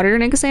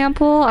modern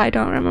example, I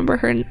don't remember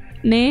her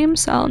name,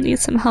 so I'll need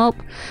some help.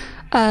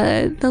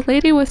 The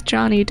lady with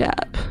Johnny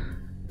Depp.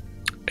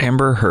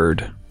 Amber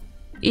Heard.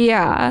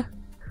 Yeah.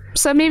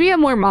 So maybe a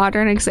more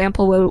modern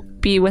example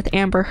would be with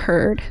Amber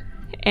Heard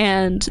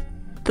and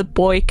the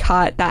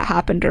boycott that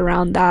happened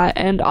around that.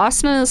 And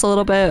Austin is a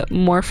little bit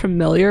more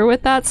familiar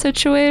with that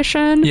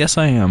situation. Yes,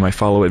 I am. I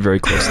follow it very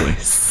closely.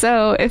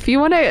 So if you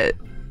want to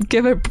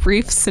give a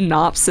brief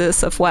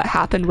synopsis of what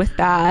happened with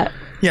that.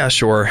 Yeah,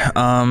 sure.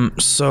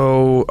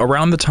 So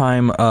around the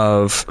time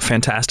of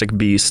Fantastic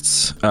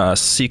Beasts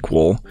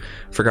sequel,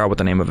 forgot what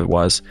the name of it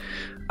was.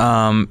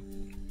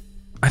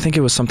 I think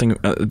it was something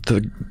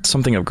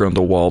of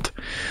Grindelwald.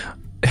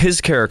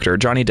 His character,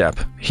 Johnny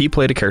Depp, he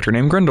played a character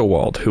named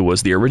Grindelwald, who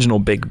was the original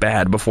big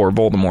bad before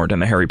Voldemort in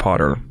the Harry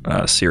Potter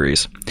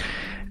series.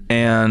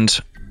 And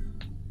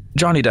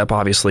Johnny Depp,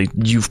 obviously,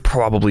 you've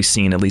probably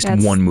seen at least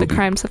one movie. The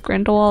Crimes of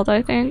Grindelwald,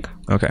 I think.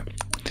 Okay.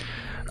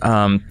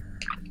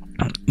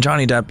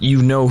 Johnny Depp,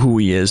 you know who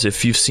he is.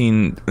 If you've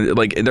seen,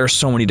 like, there's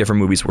so many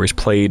different movies where he's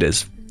played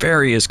as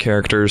various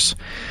characters.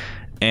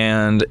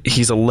 and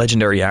he's a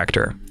legendary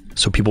actor.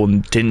 So people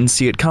didn't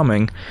see it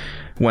coming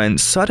when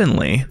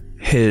suddenly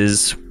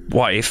his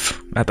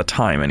wife, at the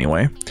time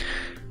anyway,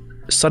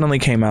 suddenly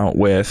came out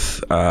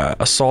with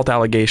assault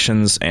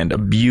allegations and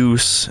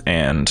abuse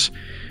and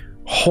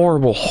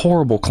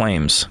horrible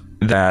claims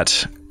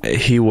that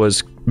he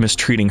was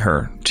mistreating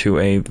her to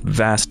a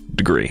vast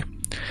degree.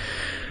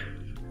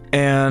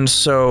 And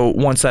so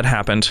once that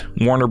happened,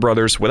 Warner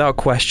Brothers, without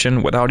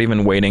question, without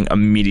even waiting,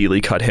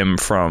 immediately cut him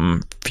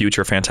from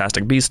future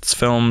Fantastic Beasts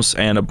films,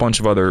 and a bunch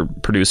of other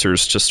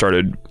producers just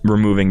started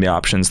removing the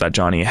options that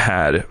Johnny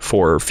had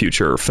for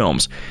future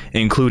films,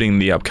 including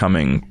the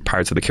upcoming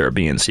Pirates of the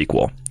Caribbean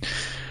sequel.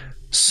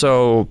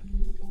 So,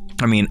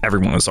 I mean,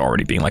 everyone was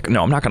already being like,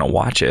 no, I'm not going to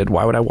watch it.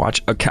 Why would I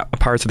watch a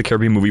Pirates of the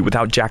Caribbean movie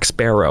without Jack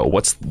Sparrow?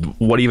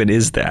 What even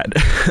is that?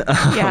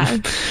 Yeah.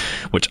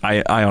 Which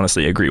I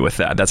honestly agree with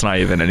that. That's not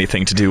even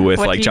anything to do with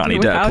What like do you Johnny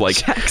do Depp. without Like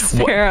Jack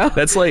Sparrow?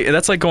 that's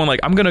like going like,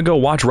 I'm going to go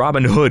watch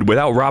Robin Hood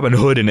without Robin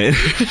Hood in it.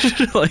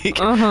 Like,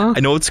 I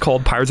know it's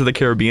called Pirates of the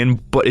Caribbean,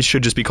 but it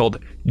should just be called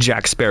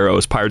Jack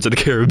Sparrow's Pirates of the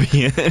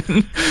Caribbean,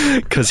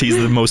 because he's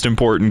the most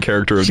important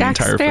character of Jack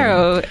the entire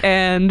Sparrow film.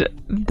 and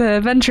the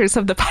Adventures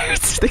of the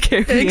Pirates of the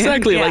Caribbean.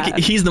 Exactly. Yeah. Like,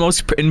 he's the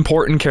most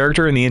important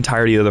character in the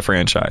entirety of the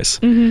franchise.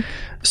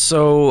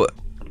 So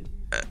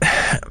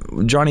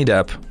Johnny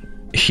Depp,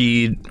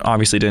 he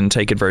obviously didn't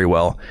take it very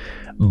well,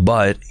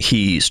 but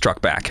he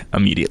struck back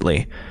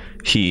immediately.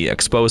 He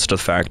exposed the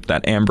fact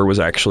that Amber was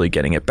actually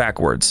getting it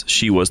backwards.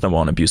 She was the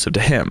one abusive to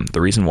him.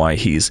 The reason why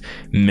he's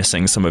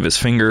missing some of his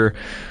finger,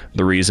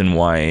 the reason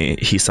why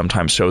he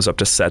sometimes shows up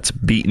to sets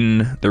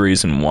beaten, the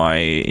reason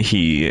why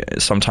he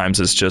sometimes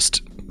is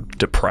just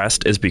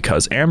depressed is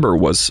because Amber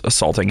was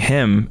assaulting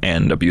him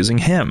and abusing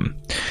him.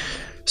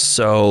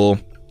 So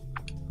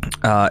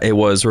it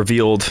was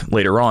revealed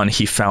later on,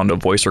 he found a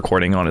voice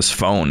recording on his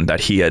phone that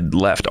he had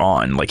left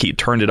on. Like, he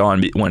turned it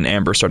on when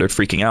Amber started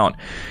freaking out.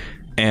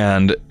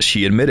 And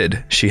she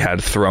admitted she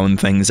had thrown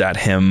things at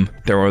him.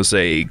 There was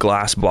a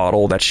glass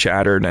bottle that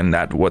shattered, and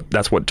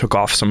that's what took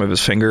off some of his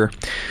finger.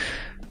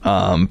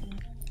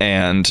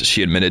 And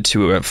she admitted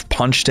to have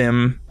punched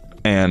him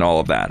and all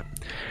of that.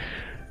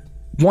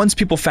 Once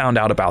people found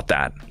out about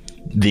that,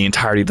 the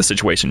entirety of the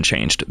situation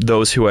changed.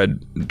 Those who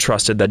had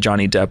trusted that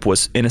Johnny Depp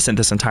was innocent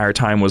this entire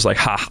time was like,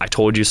 ha, I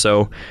told you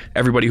so.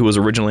 Everybody who was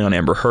originally on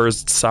Amber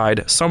Heard's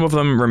side, some of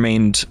them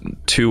remained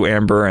to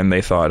Amber and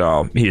they thought,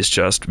 oh, he's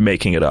just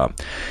making it up.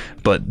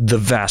 But the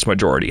vast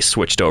majority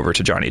switched over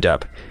to Johnny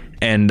Depp.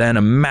 And then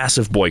a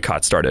massive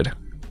boycott started.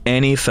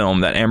 Any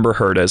film that Amber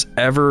Heard has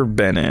ever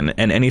been in,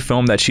 and any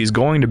film that she's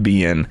going to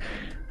be in,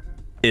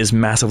 is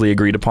massively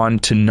agreed upon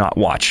to not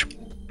watch.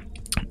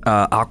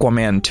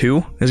 Aquaman 2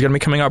 is going to be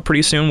coming out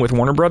pretty soon with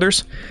Warner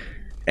Brothers,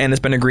 and it's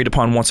been agreed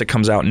upon once it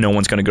comes out, no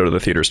one's going to go to the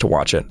theaters to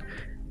watch it.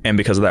 And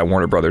because of that,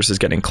 Warner Brothers is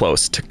getting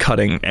close to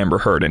cutting Amber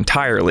Heard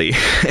entirely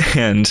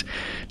and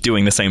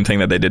doing the same thing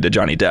that they did to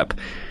Johnny Depp.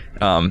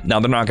 Now,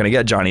 they're not going to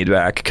get Johnny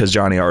back because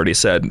Johnny already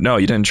said, no,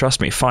 you didn't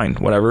trust me. Fine,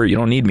 whatever. You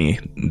don't need me.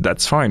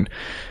 That's fine.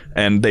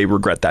 And they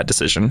regret that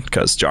decision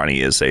because Johnny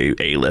is a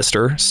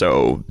A-lister.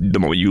 So the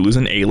moment you lose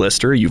an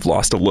A-lister, you've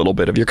lost a little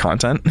bit of your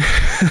content.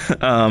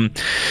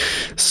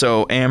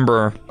 So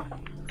Amber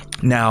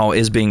now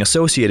is being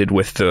associated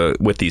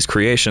with these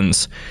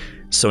creations.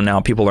 So now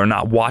people are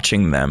not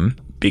watching them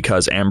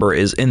because Amber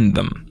is in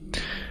them.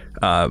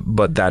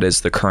 But that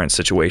is the current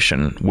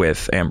situation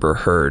with Amber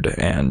Heard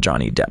and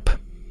Johnny Depp.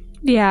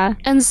 Yeah.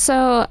 And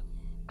so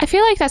I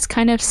feel like that's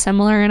kind of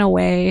similar in a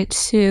way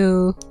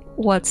to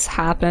what's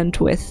happened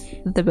with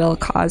the Bill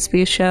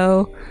Cosby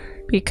show,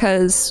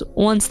 because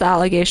once the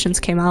allegations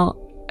came out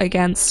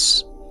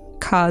against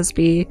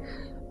Cosby,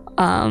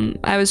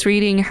 I was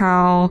reading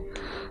how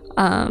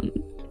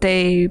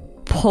they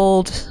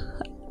pulled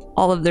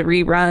all of the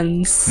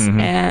reruns,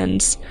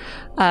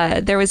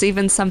 and there was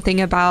even something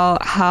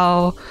about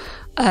how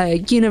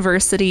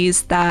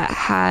universities that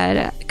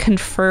had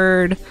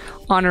conferred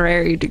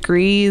honorary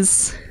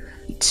degrees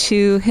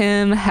to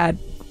him had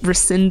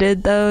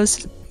rescinded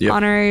those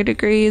honorary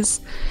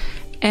degrees.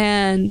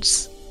 And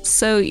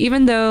so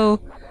even though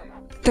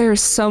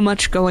there's so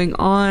much going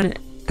on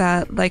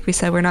that, like we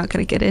said, we're not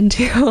going to get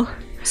into,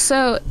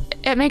 so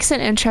it makes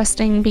it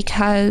interesting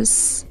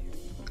because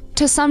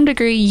to some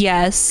degree,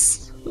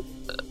 yes,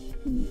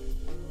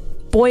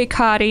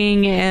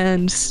 boycotting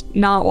and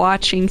not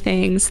watching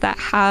things that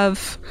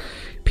have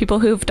people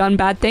who've done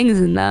bad things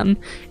in them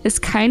is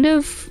kind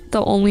of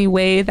the only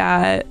way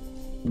that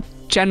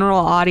general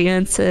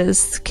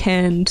audiences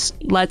can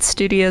let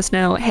studios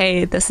know,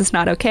 hey, this is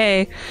not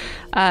okay,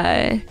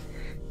 and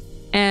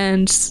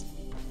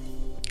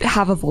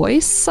have a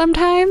voice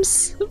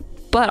sometimes.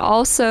 But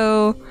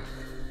also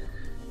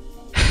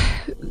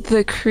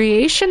the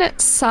creation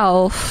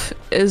itself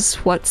is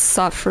what's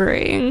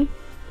suffering.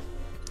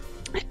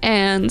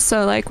 And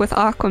so, like with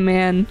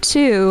Aquaman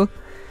 2,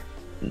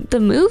 the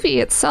movie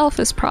itself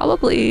is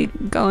probably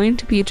going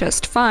to be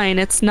just fine.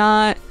 It's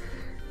not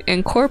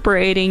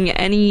incorporating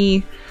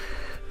any,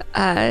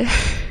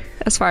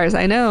 as far as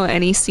I know,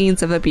 any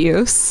scenes of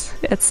abuse.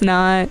 It's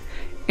not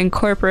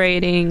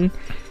incorporating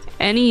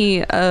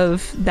any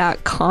of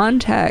that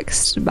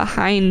context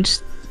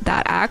behind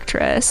that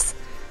actress,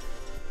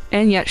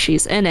 and yet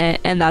she's in it,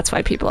 and that's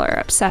why people are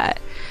upset.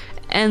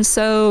 And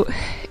so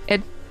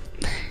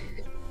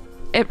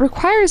it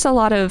requires a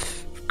lot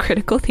of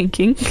critical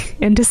thinking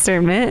and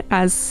discernment,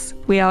 as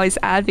we always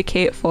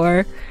advocate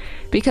for,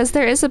 because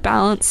there is a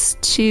balance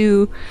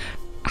to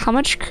how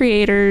much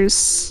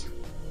creators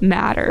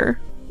matter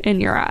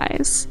in your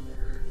eyes.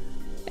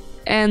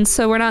 And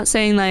so we're not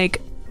saying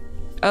like,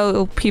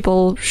 oh,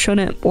 people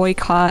shouldn't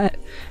boycott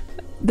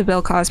the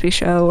Bill Cosby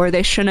Show, or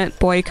they shouldn't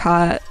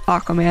boycott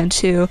Aquaman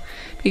 2,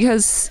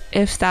 because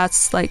if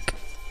that's like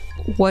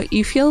what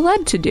you feel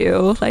led to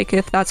do, like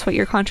if that's what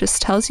your conscience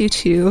tells you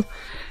to,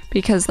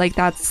 because like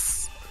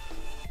that's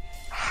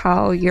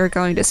how you're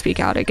going to speak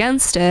out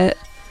against it,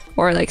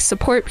 or like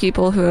support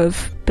people who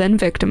have been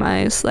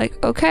victimized,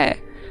 like okay,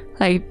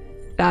 like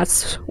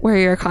that's where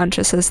your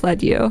conscience has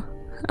led you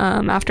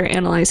after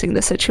analyzing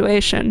the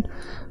situation.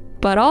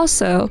 But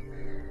also,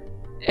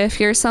 if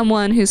you're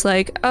someone who's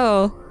like,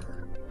 oh,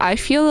 I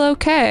feel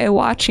okay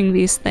watching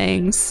these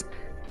things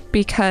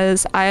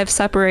because I have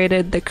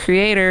separated the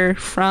creator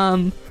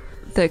from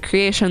the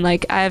creation,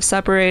 like I have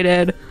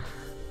separated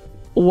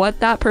what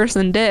that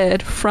person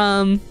did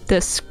from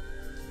this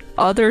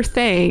other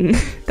thing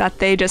that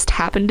they just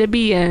happen to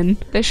be in,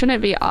 they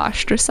shouldn't be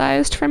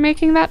ostracized for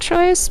making that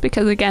choice,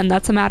 because again,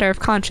 that's a matter of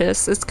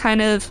conscience.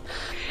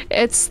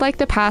 It's like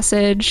the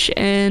passage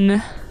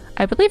in,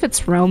 I believe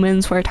it's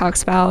Romans, where it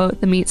talks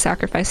about the meat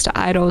sacrificed to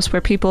idols,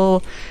 where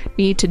people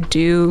need to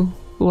do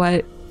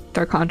what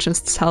their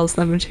conscience tells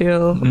them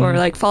to, or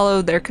like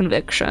follow their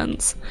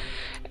convictions.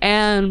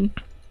 And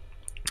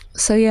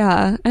so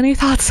yeah, any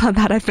thoughts on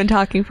that? I've been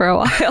talking for a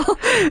while.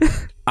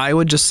 I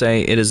would just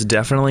say it is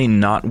definitely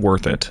not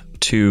worth it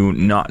to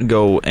not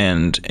go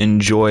and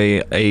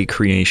enjoy a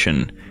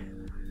creation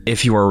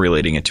if you are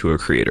relating it to a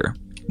creator.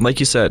 Like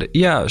you said,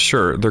 yeah,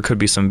 sure, there could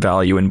be some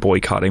value in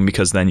boycotting,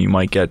 because then you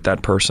might get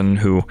that person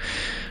who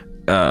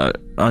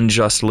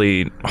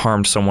unjustly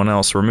harmed someone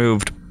else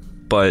removed,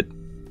 but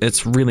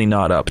it's really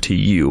not up to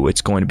you.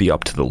 It's going to be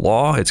up to the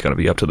law. It's going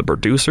to be up to the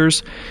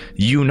producers.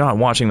 You not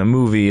watching the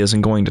movie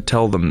isn't going to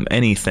tell them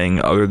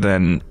anything other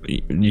than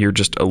you're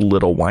just a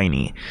little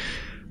whiny.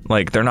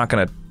 Like, they're not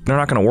going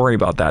to worry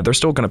about that. They're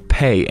still going to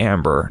pay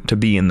Amber to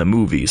be in the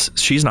movies.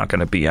 She's not going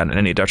to be at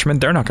any detriment.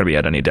 They're not going to be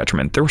at any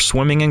detriment. They're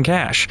swimming in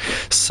cash.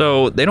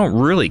 So they don't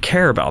really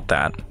care about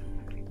that.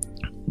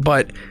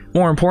 But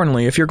more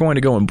importantly, if you're going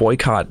to go and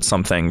boycott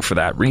something for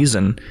that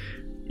reason,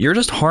 you're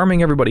just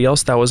harming everybody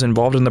else that was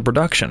involved in the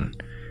production.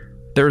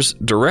 There's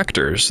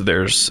directors,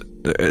 there's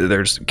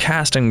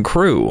cast and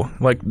crew.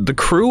 Like, the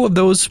crew of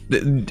those,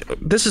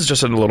 this is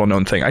just a little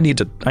known thing. I need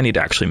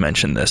to actually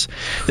mention this.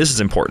 This is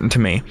important to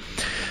me.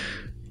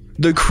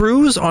 The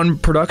crews on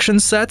production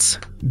sets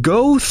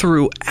go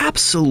through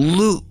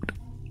absolute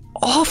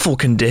awful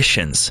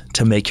conditions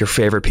to make your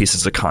favorite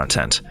pieces of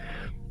content.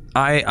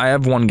 I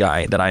have one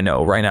guy that I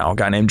know right now, a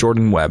guy named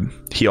Jordan Webb.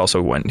 He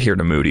also went here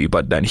to Moody,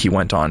 but then he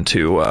went on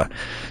to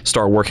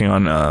start working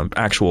on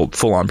actual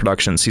full-on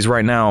productions. He's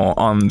right now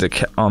on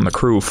the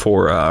crew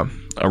for a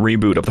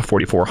reboot of the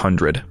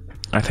 4400.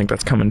 I think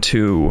that's coming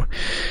to...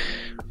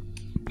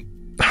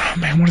 Oh,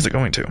 man, what is it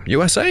going to?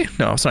 USA?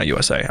 No, it's not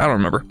USA. I don't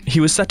remember. He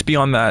was set to be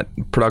on that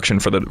production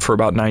for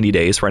about 90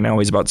 days. Right now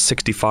he's about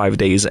 65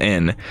 days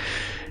in.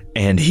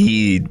 And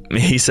he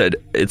said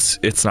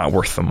it's not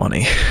worth the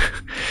money,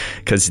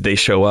 because they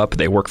show up,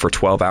 they work for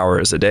 12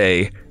 hours a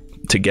day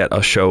to get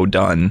a show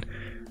done,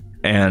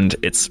 and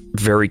it's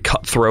very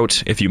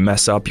cutthroat. If you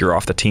mess up, you're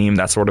off the team,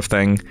 that sort of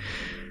thing.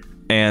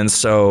 And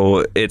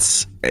so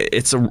it's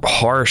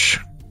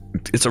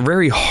a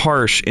very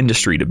harsh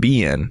industry to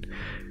be in.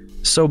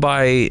 So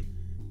by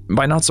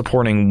not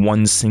supporting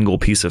one single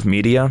piece of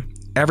media,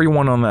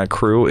 everyone on that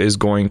crew is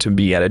going to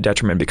be at a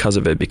detriment because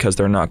of it, because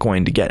they're not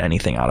going to get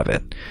anything out of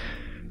it.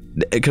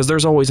 Because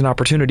there's always an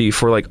opportunity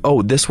for like,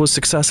 oh, this was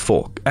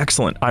successful,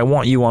 excellent, I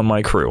want you on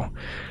my crew.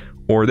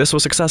 Or this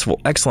was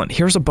successful, excellent,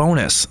 here's a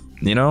bonus,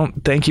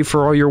 thank you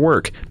for all your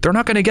work. They're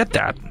not going to get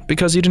that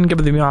because you didn't give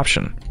them the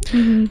option.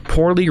 Mm-hmm.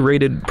 Poorly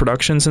rated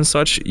productions and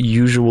such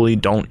usually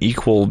don't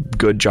equal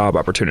good job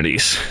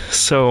opportunities.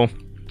 So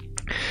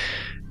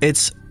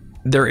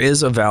there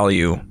is a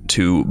value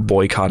to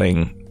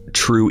boycotting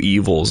true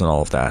evils and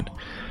all of that.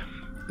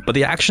 But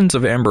the actions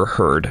of Amber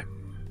Heard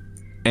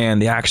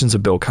and the actions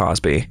of Bill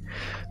Cosby,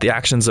 the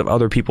actions of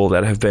other people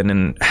that have been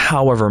in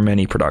however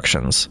many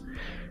productions,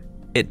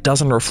 it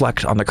doesn't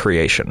reflect on the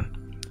creation.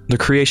 The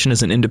creation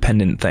is an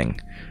independent thing.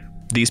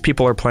 These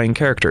people are playing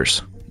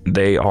characters.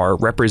 They are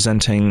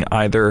representing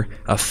either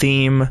a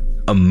theme,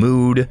 a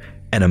mood,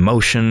 an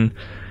emotion,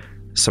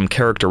 some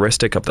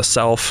characteristic of the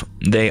self.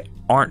 They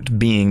aren't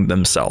being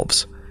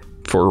themselves.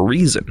 For a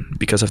reason,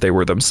 because if they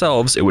were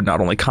themselves, it would not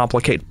only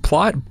complicate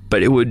plot,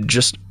 but it would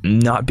just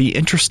not be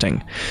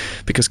interesting,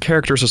 because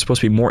characters are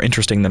supposed to be more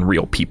interesting than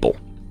real people.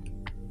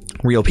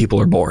 Real people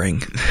are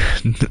boring.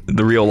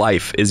 The real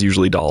life is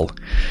usually dull.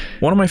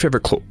 One of my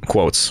favorite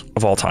quotes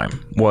of all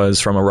time was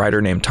from a writer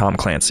named Tom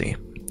Clancy,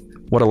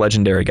 What a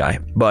legendary guy.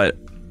 But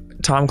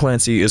Tom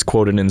Clancy is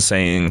quoted in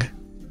saying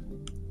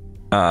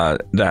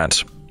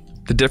that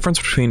the difference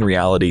between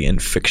reality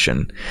and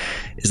fiction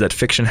is that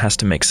fiction has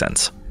to make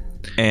sense.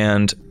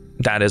 And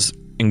that is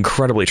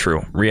incredibly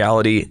true.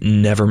 Reality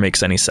never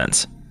makes any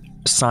sense.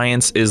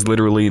 Science is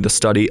literally the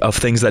study of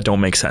things that don't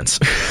make sense.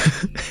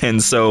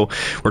 And so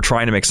we're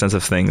trying to make sense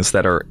of things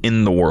that are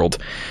in the world,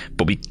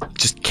 but we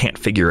just can't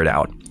figure it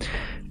out.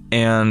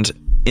 And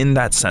in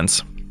that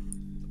sense,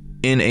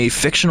 in a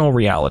fictional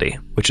reality,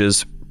 which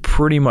is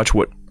pretty much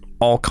what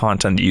all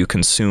content that you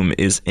consume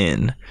is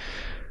in.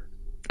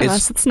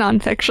 Unless it's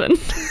nonfiction.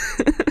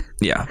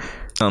 Yeah.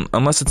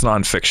 Unless it's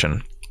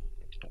nonfiction,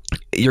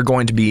 you're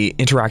going to be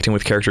interacting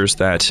with characters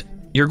that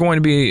you're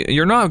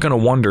not going to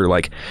wonder,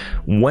 like,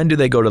 when do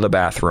they go to the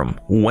bathroom?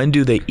 When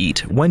do they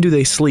eat? When do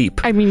they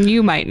sleep? I mean,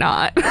 you might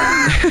not.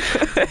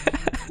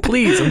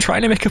 Please, I'm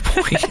trying to make a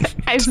point.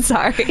 I'm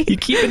sorry. You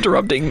keep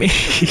interrupting me.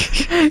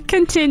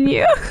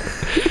 Continue.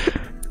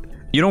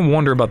 You don't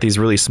wonder about these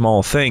really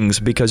small things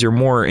because you're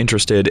more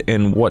interested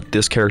in what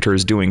this character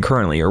is doing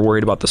currently. You're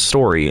worried about the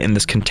story in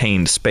this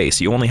contained space.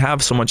 You only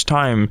have so much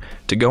time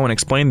to go and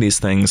explain these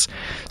things.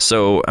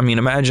 So, I mean,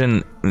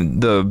 imagine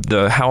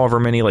the however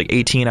many, like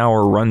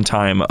 18-hour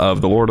runtime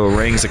of the Lord of the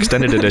Rings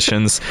extended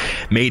editions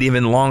made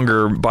even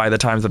longer by the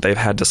times that they've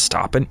had to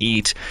stop and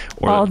eat.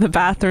 Or all the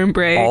bathroom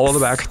breaks. All of the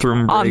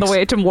bathroom breaks. On the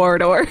way to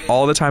Mordor.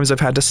 All the times I've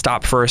had to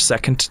stop for a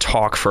second to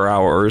talk for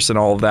hours and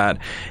all of that.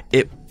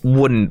 It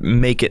wouldn't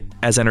make it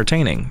as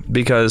entertaining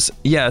because,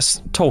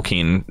 yes,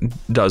 Tolkien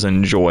does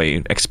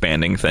enjoy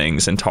expanding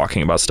things and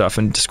talking about stuff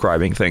and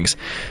describing things,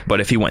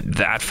 but if he went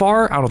that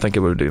far, I don't think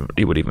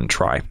he would even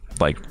try.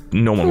 Like,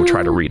 no one would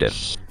try to read it.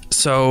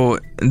 So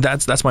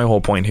that's my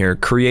whole point here.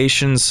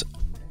 Creations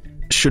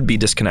should be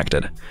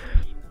disconnected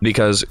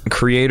because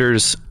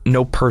creators,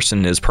 no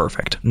person is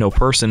perfect. No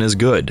person is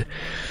good.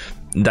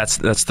 That's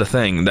the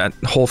thing. That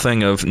whole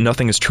thing of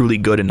nothing is truly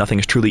good and nothing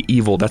is truly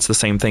evil. That's the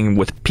same thing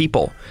with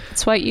people.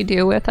 It's what you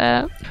do with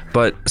it.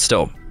 But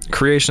still,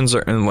 creations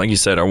are, and like you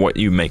said, are what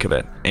you make of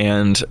it.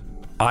 And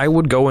I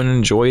would go and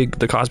enjoy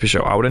The Cosby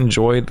Show. I would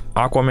enjoy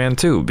Aquaman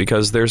too,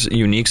 because there's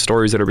unique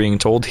stories that are being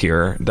told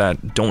here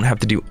that don't have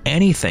to do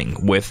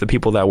anything with the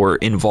people that were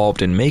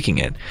involved in making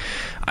it.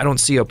 I don't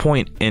see a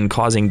point in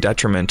causing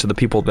detriment to the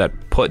people that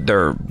put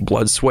their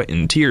blood, sweat,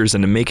 and tears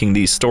into making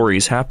these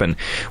stories happen.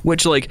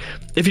 Which, like,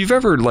 if you've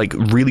ever, like,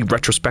 really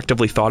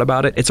retrospectively thought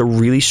about it, it's a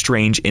really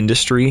strange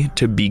industry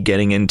to be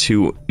getting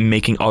into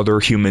making other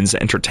humans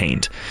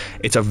entertained.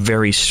 It's a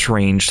very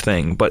strange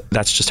thing, but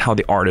that's just how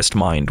the artist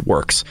mind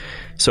works.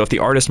 So if the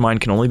artist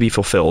mind can only be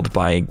fulfilled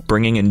by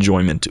bringing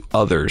enjoyment to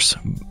others,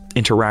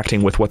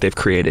 interacting with what they've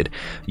created,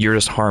 you're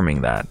just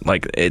harming that.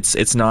 Like,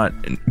 it's not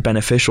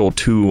beneficial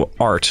to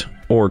art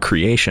or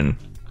creation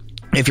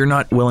if you're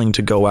not willing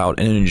to go out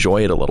and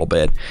enjoy it a little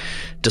bit,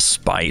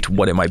 despite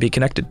what it might be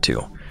connected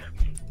to.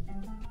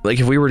 Like,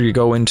 if we were to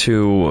go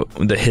into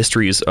the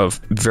histories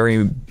of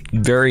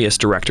various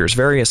directors,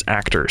 various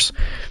actors,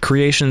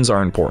 creations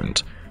are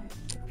important.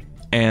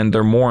 And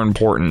they're more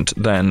important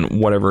than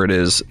whatever it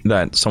is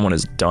that someone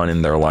has done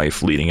in their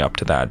life leading up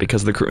to that.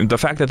 Because the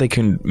fact that they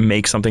can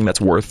make something that's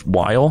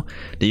worthwhile,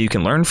 that you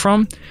can learn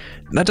from,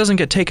 that doesn't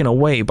get taken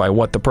away by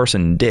what the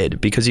person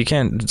did. Because you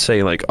can't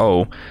say, like,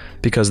 oh,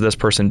 because this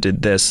person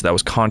did this, that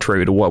was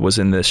contrary to what was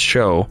in this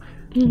show,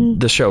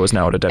 the show is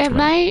now at a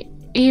detriment.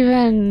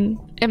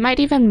 It might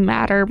even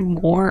matter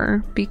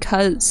more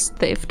because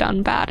they've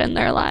done bad in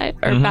their life,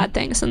 or bad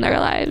things in their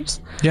lives.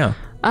 Yeah.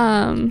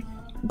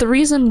 The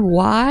reason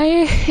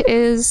why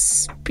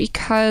is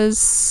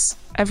because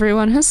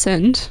everyone has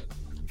sinned.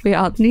 We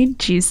all need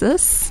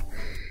Jesus.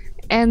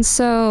 And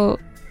so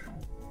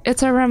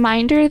it's a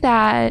reminder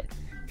that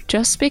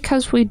just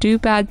because we do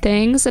bad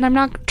things, and I'm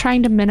not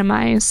trying to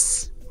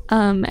minimize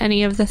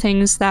any of the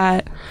things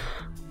that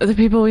the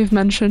people we've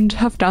mentioned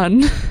have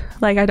done.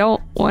 Like, I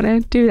don't want to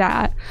do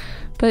that.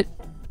 But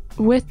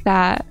with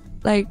that,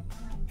 like,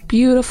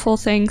 beautiful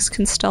things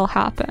can still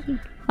happen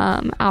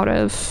out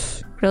of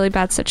really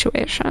bad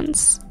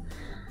situations.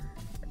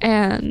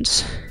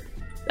 And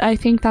I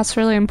think that's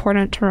really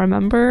important to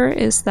remember,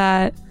 is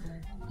that,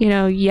 you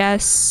know,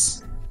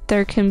 yes,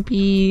 there can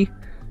be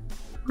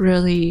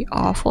really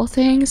awful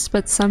things,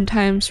 but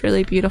sometimes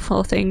really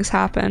beautiful things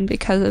happen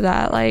because of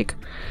that. Like,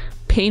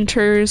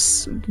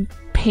 painters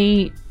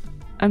paint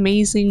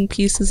amazing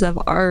pieces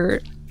of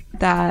art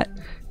that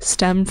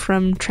stem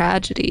from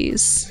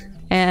tragedies,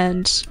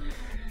 and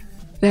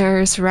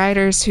there's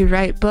writers who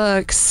write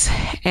books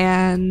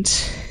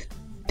and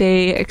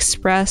they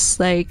express,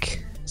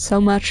 like,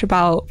 so much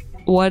about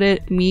what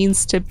it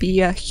means to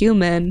be a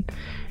human,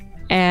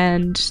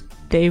 and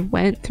they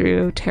went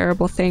through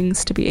terrible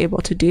things to be able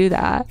to do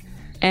that.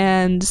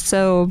 And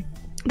so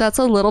that's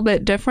a little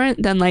bit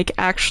different than, like,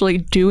 actually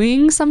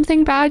doing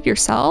something bad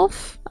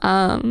yourself,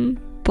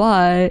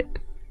 but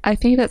I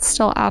think that's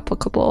still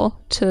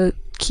applicable to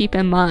keep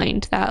in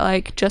mind, that,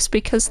 like, just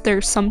because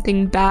there's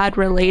something bad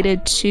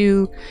related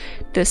to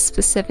this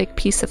specific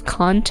piece of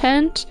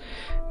content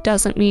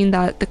doesn't mean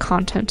that the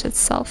content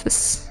itself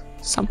is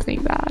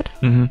something bad.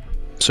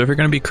 So if you're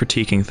going to be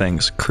critiquing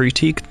things,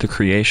 critique the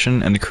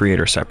creation and the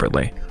creator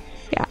separately.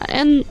 Yeah,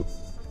 and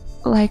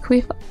like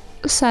we've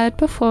said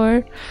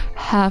before,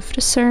 have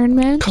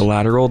discernment.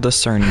 Collateral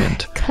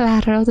discernment.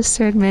 Collateral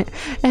discernment.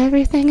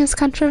 Everything is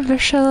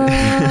controversial.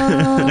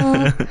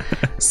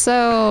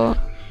 So,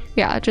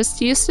 yeah,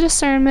 just use the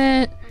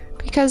discernment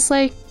because,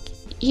 like,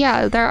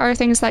 yeah, there are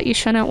things that you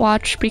shouldn't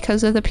watch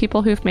because of the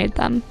people who've made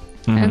them.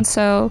 And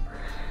so,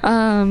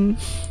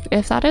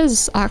 if that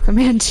is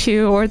Aquaman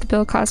 2 or the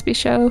Bill Cosby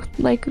Show,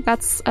 like,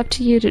 that's up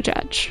to you to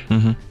judge.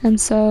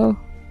 And so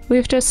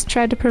we've just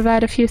tried to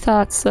provide a few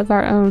thoughts of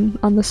our own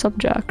on the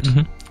subject.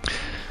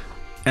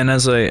 And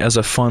as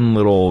a fun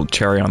little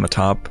cherry on the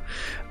top,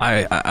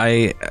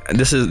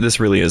 this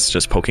really is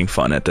just poking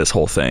fun at this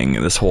whole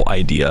thing, this whole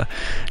idea,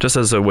 just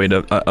as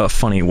a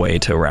funny way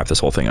to wrap this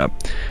whole thing up.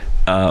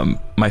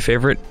 My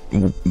favorite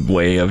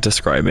way of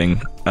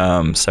describing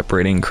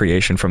separating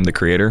creation from the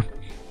creator,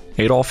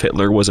 Adolf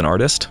Hitler was an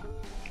artist.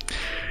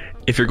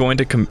 If you're going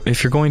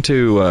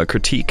to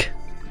critique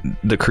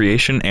the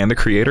creation and the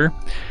creator,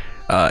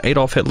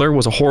 Adolf Hitler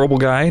was a horrible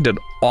guy, did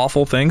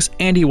awful things,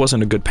 and he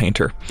wasn't a good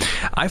painter.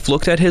 I've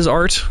looked at his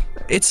art.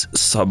 It's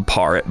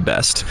subpar at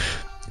best.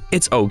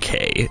 It's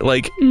okay.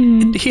 Like,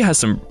 he has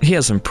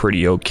some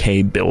pretty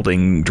okay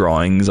building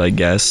drawings, I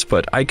guess,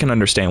 but I can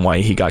understand why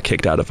he got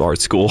kicked out of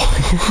art school.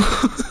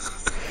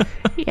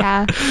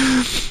 Yeah.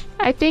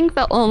 I think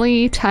the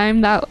only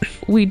time that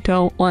we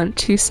don't want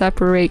to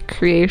separate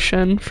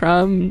creation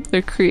from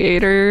the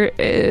creator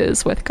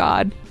is with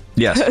God.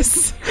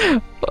 Yes.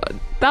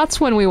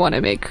 That's when we want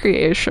to make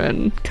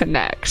creation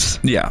connect.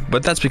 Yeah,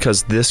 but that's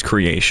because this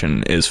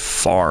creation is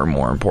far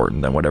more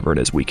important than whatever it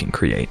is we can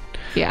create.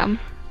 Yeah.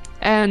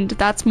 And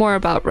that's more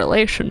about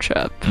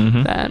relationship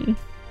than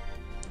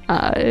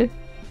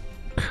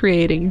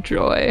creating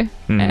joy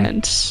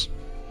and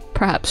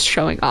perhaps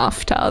showing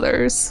off to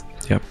others.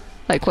 Yep.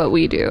 Like what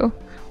we do.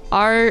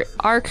 Our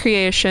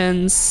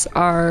creations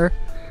are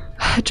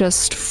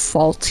just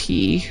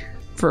faulty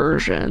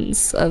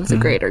versions of the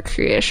greater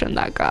creation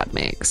that God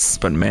makes.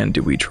 But man,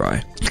 do we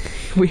try.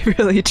 We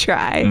really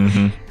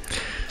try.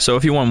 So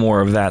if you want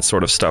more of that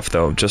sort of stuff,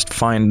 though, just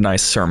find a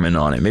nice sermon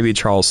on it. Maybe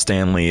Charles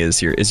Stanley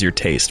is your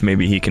taste.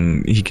 Maybe he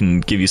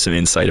can give you some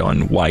insight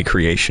on why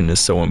creation is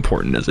so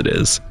important as it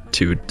is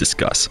to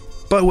discuss.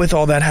 But with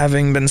all that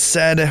having been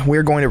said,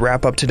 we're going to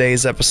wrap up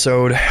today's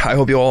episode. I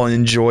hope you all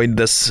enjoyed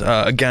this.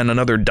 Again,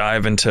 another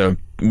dive into...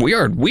 We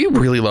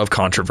really love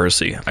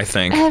controversy, I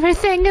think.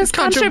 Everything is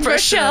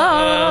controversial.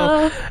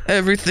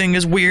 Everything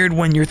is weird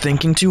when you're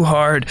thinking too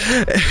hard.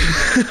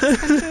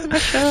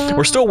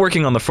 We're still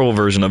working on the full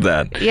version of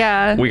that.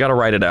 Yeah. We got to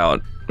write it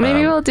out.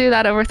 Maybe we'll do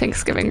that over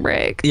Thanksgiving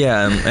break.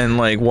 Yeah, and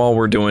like while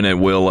we're doing it,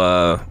 we'll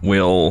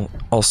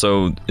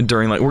also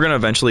during we're gonna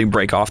eventually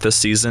break off this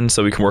season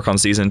so we can work on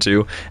season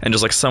 2, and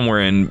just like somewhere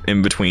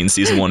in between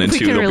season 1 and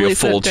 2 it'll be a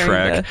full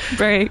track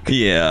break.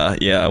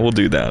 Yeah, we'll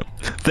do that.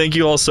 Thank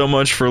you all so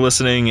much for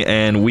listening,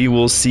 and we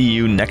will see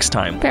you next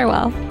time.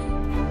 Farewell.